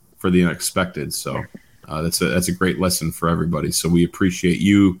for the unexpected. So that's a great lesson for everybody. So we appreciate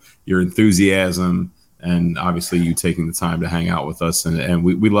you, your enthusiasm, and obviously you taking the time to hang out with us. And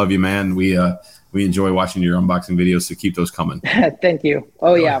we love you, man. We enjoy watching your unboxing videos. So keep those coming. Thank you.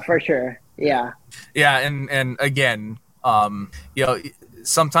 Oh yeah, for sure. Yeah. Yeah, and again,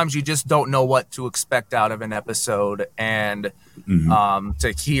 sometimes you just don't know what to expect out of an episode, and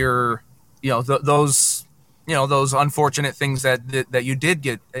to hear, those unfortunate things that you did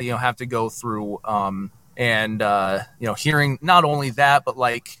get, have to go through, and hearing not only that, but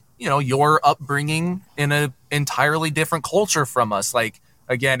your upbringing in an entirely different culture from us.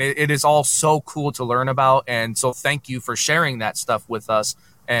 Again, it is all so cool to learn about, and so thank you for sharing that stuff with us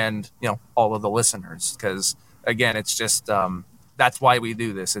and all of the listeners, because again, it's just that's why we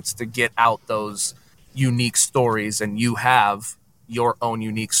do this. It's to get out those unique stories, and you have your own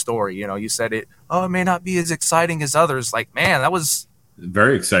unique story. You said it may not be as exciting as others. Man, that was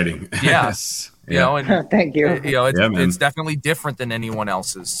very exciting. Yes. And Thank you. It's definitely different than anyone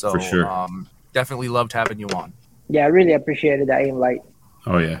else's. So For sure. Definitely loved having you on. Yeah, I really appreciated that invite.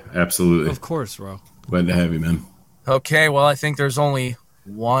 Oh yeah, absolutely. Of course, bro. Glad to have you, man. Okay, well, I think there's only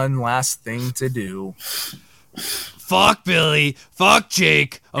one last thing to do. Fuck Billy. Fuck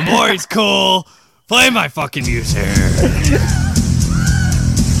Jake. Amori's cool. Play my fucking music.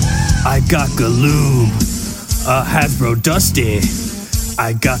 I got Galoob, a Hasbro Dusty.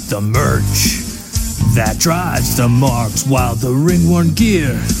 I got the merch that drives the marks, while the ringworn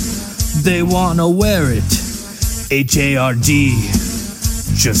gear, they wanna wear it. HARD,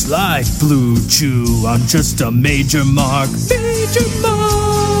 just like Blue Chew. I'm just a major mark. Major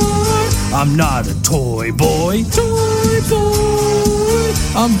mark. I'm not a toy boy. Toy boy.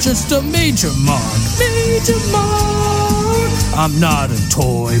 I'm just a major mark. Major mark. I'm not a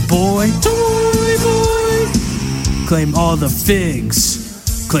toy boy. Toy boy. Claim all the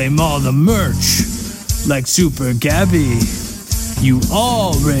figs. Claim all the merch. Like Super Gabby. You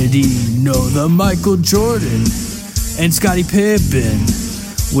already know the Michael Jordan and Scottie Pippen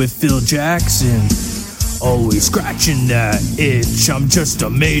with Phil Jackson. Always scratching that itch. I'm just a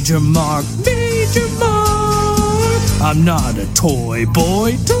major mark. Major mark. I'm not a toy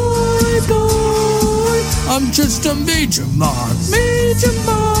boy, I'm just a Major Mark,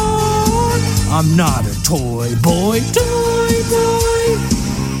 I'm not a toy boy,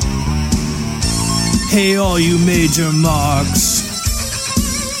 Hey, all you Major Marks,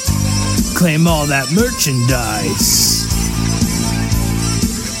 claim all that merchandise.